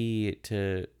be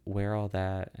to wear all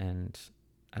that, and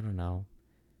I don't know.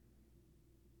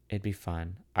 It'd be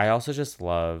fun. I also just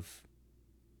love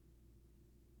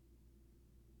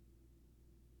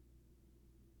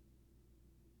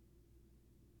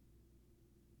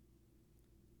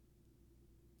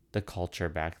the culture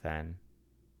back then.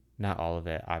 Not all of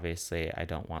it, obviously. I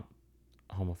don't want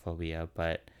homophobia,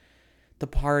 but the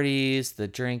parties, the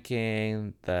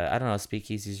drinking, I don't know,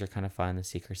 speakeasies are kind of fun, the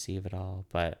secrecy of it all.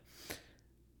 But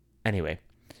anyway,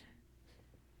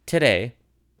 today,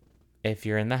 if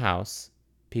you're in the house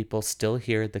People still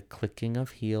hear the clicking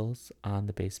of heels on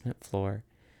the basement floor,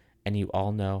 and you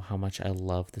all know how much I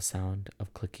love the sound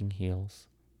of clicking heels.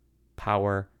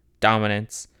 Power,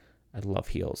 dominance. I love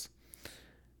heels.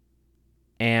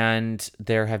 And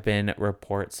there have been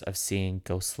reports of seeing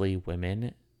ghostly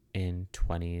women in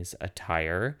 20s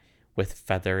attire with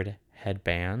feathered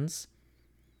headbands.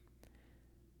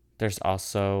 There's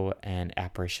also an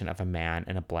apparition of a man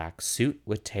in a black suit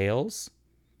with tails.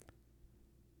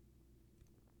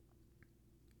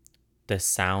 The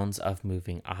sounds of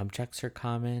moving objects are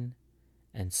common,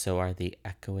 and so are the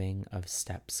echoing of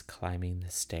steps climbing the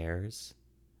stairs.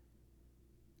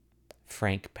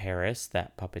 Frank Paris,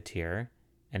 that puppeteer,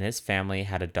 and his family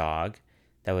had a dog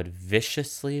that would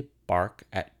viciously bark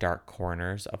at dark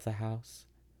corners of the house.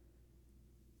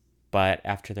 But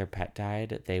after their pet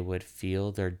died, they would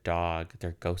feel their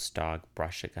ghost dog,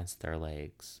 brush against their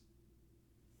legs.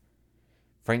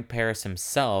 Frank Paris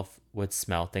himself would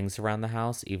smell things around the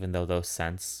house, even though those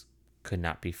scents could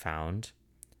not be found.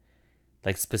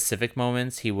 Like specific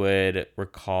moments, he would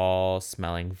recall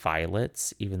smelling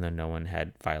violets, even though no one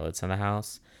had violets in the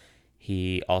house.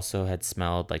 He also had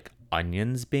smelled like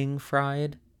onions being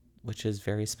fried, which is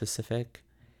very specific.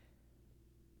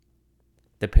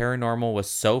 The paranormal was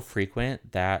so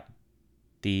frequent that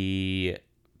the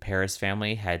Paris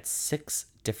family had 6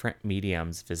 different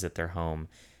mediums visit their home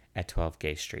at 12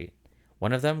 Gay Street,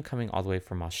 one of them coming all the way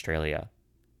from Australia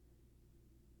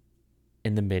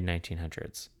in the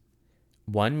mid-1900s.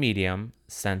 One medium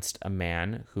sensed a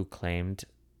man who claimed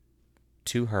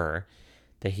to her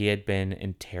that he had been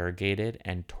interrogated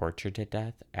and tortured to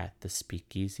death at the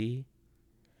speakeasy.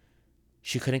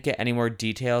 She couldn't get any more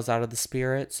details out of the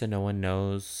spirit, so no one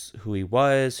knows who he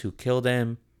was, who killed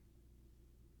him.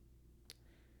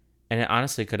 And it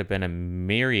honestly could have been a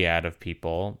myriad of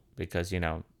people because,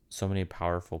 so many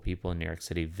powerful people in New York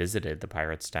City visited the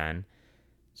Pirate's Den.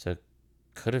 So it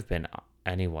could have been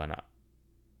anyone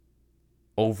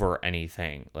over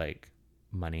anything like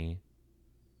money,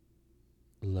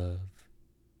 love,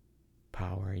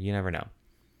 power. You never know.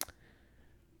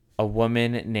 A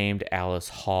woman named Alice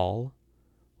Hall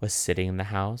was sitting in the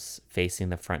house facing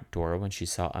the front door when she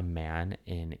saw a man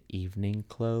in evening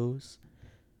clothes,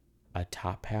 a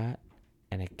top hat,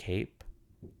 and a cape.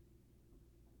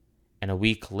 And a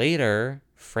week later,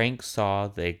 Frank saw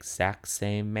the exact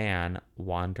same man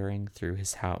wandering through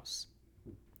his house.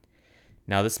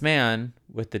 Now, this man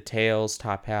with the tails,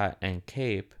 top hat, and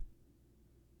cape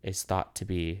is thought to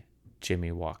be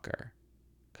Jimmy Walker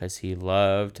because he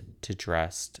loved to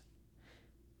dress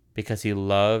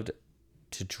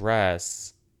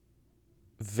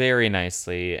very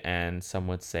nicely, and some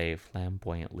would say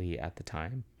flamboyantly at the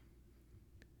time.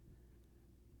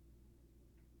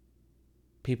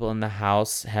 People in the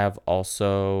house have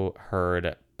also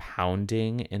heard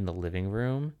pounding in the living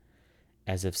room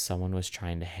as if someone was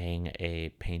trying to hang a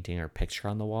painting or picture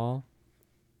on the wall.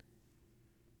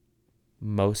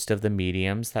 Most of the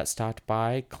mediums that stopped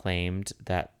by claimed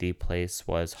that the place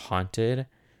was haunted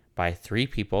by 3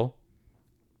 people,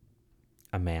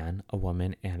 a man, a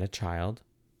woman, and a child.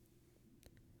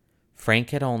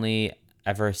 Frank had only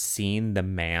ever seen the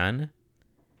man,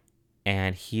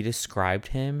 and he described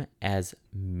him as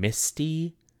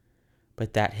misty,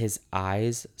 but that his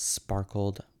eyes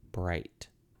sparkled bright.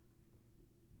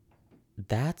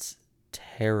 That's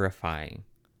terrifying.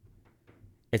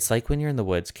 It's like when you're in the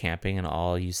woods camping and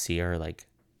all you see are like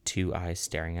 2 eyes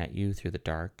staring at you through the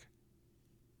dark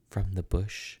from the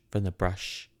brush.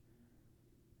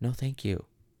 No, thank you.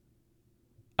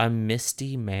 A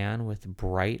misty man with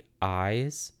bright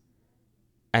eyes,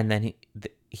 and then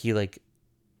he like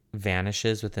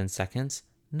vanishes within seconds.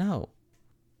 No.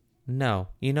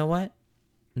 You know what?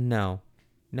 No,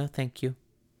 thank you.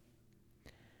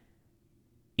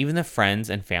 Even the friends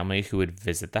and family who would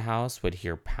visit the house would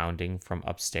hear pounding from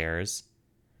upstairs,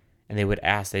 and they would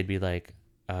ask, they'd be like,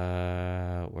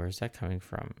 where's that coming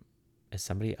from? Is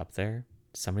somebody up there?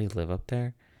 Does somebody live up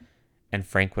there? And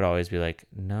Frank would always be like,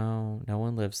 no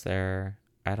one lives there.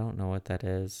 I don't know what that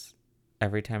is.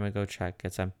 Every time I go check,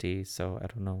 it's empty, so I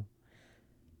don't know.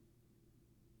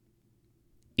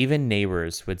 Even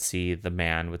neighbors would see the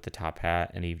man with the top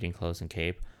hat and evening clothes and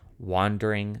cape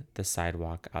wandering the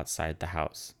sidewalk outside the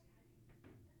house.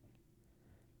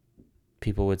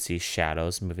 People would see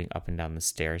shadows moving up and down the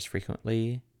stairs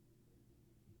frequently.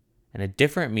 And a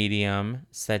different medium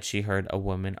said she heard a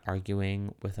woman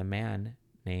arguing with a man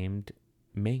named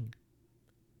Ming.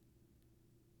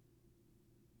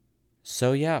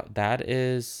 So yeah, that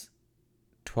is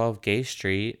 12 Gay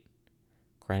Street,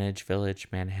 Greenwich Village,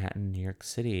 Manhattan, New York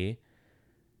City.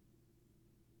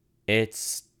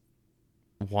 It's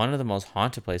one of the most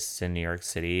haunted places in New York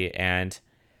City. And,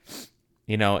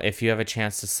 if you have a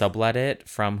chance to sublet it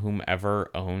from whomever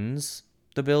owns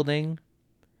the building,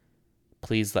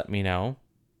 please let me know.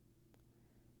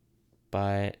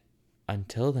 But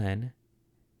until then,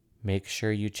 make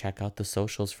sure you check out the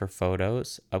socials for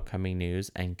photos, upcoming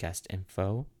news, and guest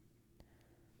info.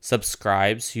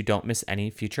 Subscribe so you don't miss any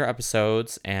future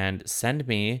episodes, and send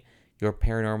me your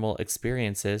paranormal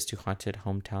experiences to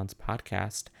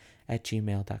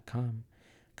hauntedhometowns@gmail.com.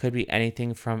 Could be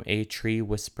anything from a tree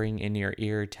whispering in your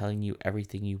ear telling you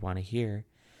everything you want to hear,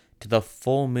 to the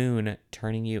full moon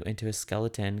turning you into a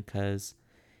skeleton because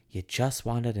you just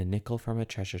wanted a nickel from a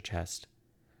treasure chest.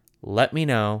 Let me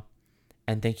know.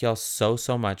 And thank you all so,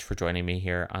 so much for joining me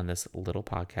here on this little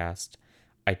podcast.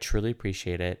 I truly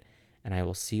appreciate it. And I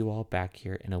will see you all back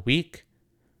here in a week,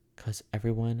 because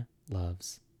everyone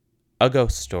loves a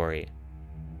ghost story.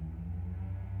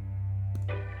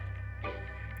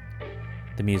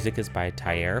 The music is by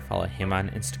Tyre. Follow him on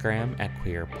Instagram at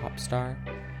queerpopstar.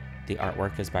 The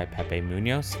artwork is by Pepe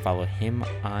Munoz. Follow him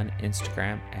on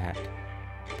Instagram at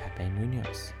Pepe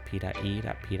Munoz. P.E.P.E.Munoz.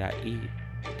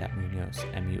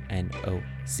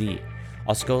 M-U-N-O-Z.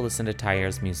 Also go listen to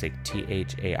Tyre's music,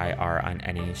 Thair, on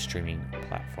any streaming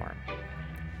platform.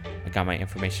 I got my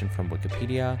information from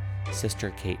Wikipedia, Sister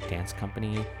Kate Dance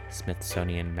Company,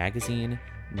 Smithsonian Magazine,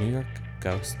 New York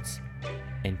Ghosts,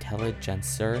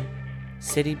 Intelligencer,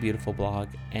 City Beautiful Blog,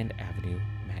 and Avenue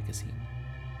Magazine.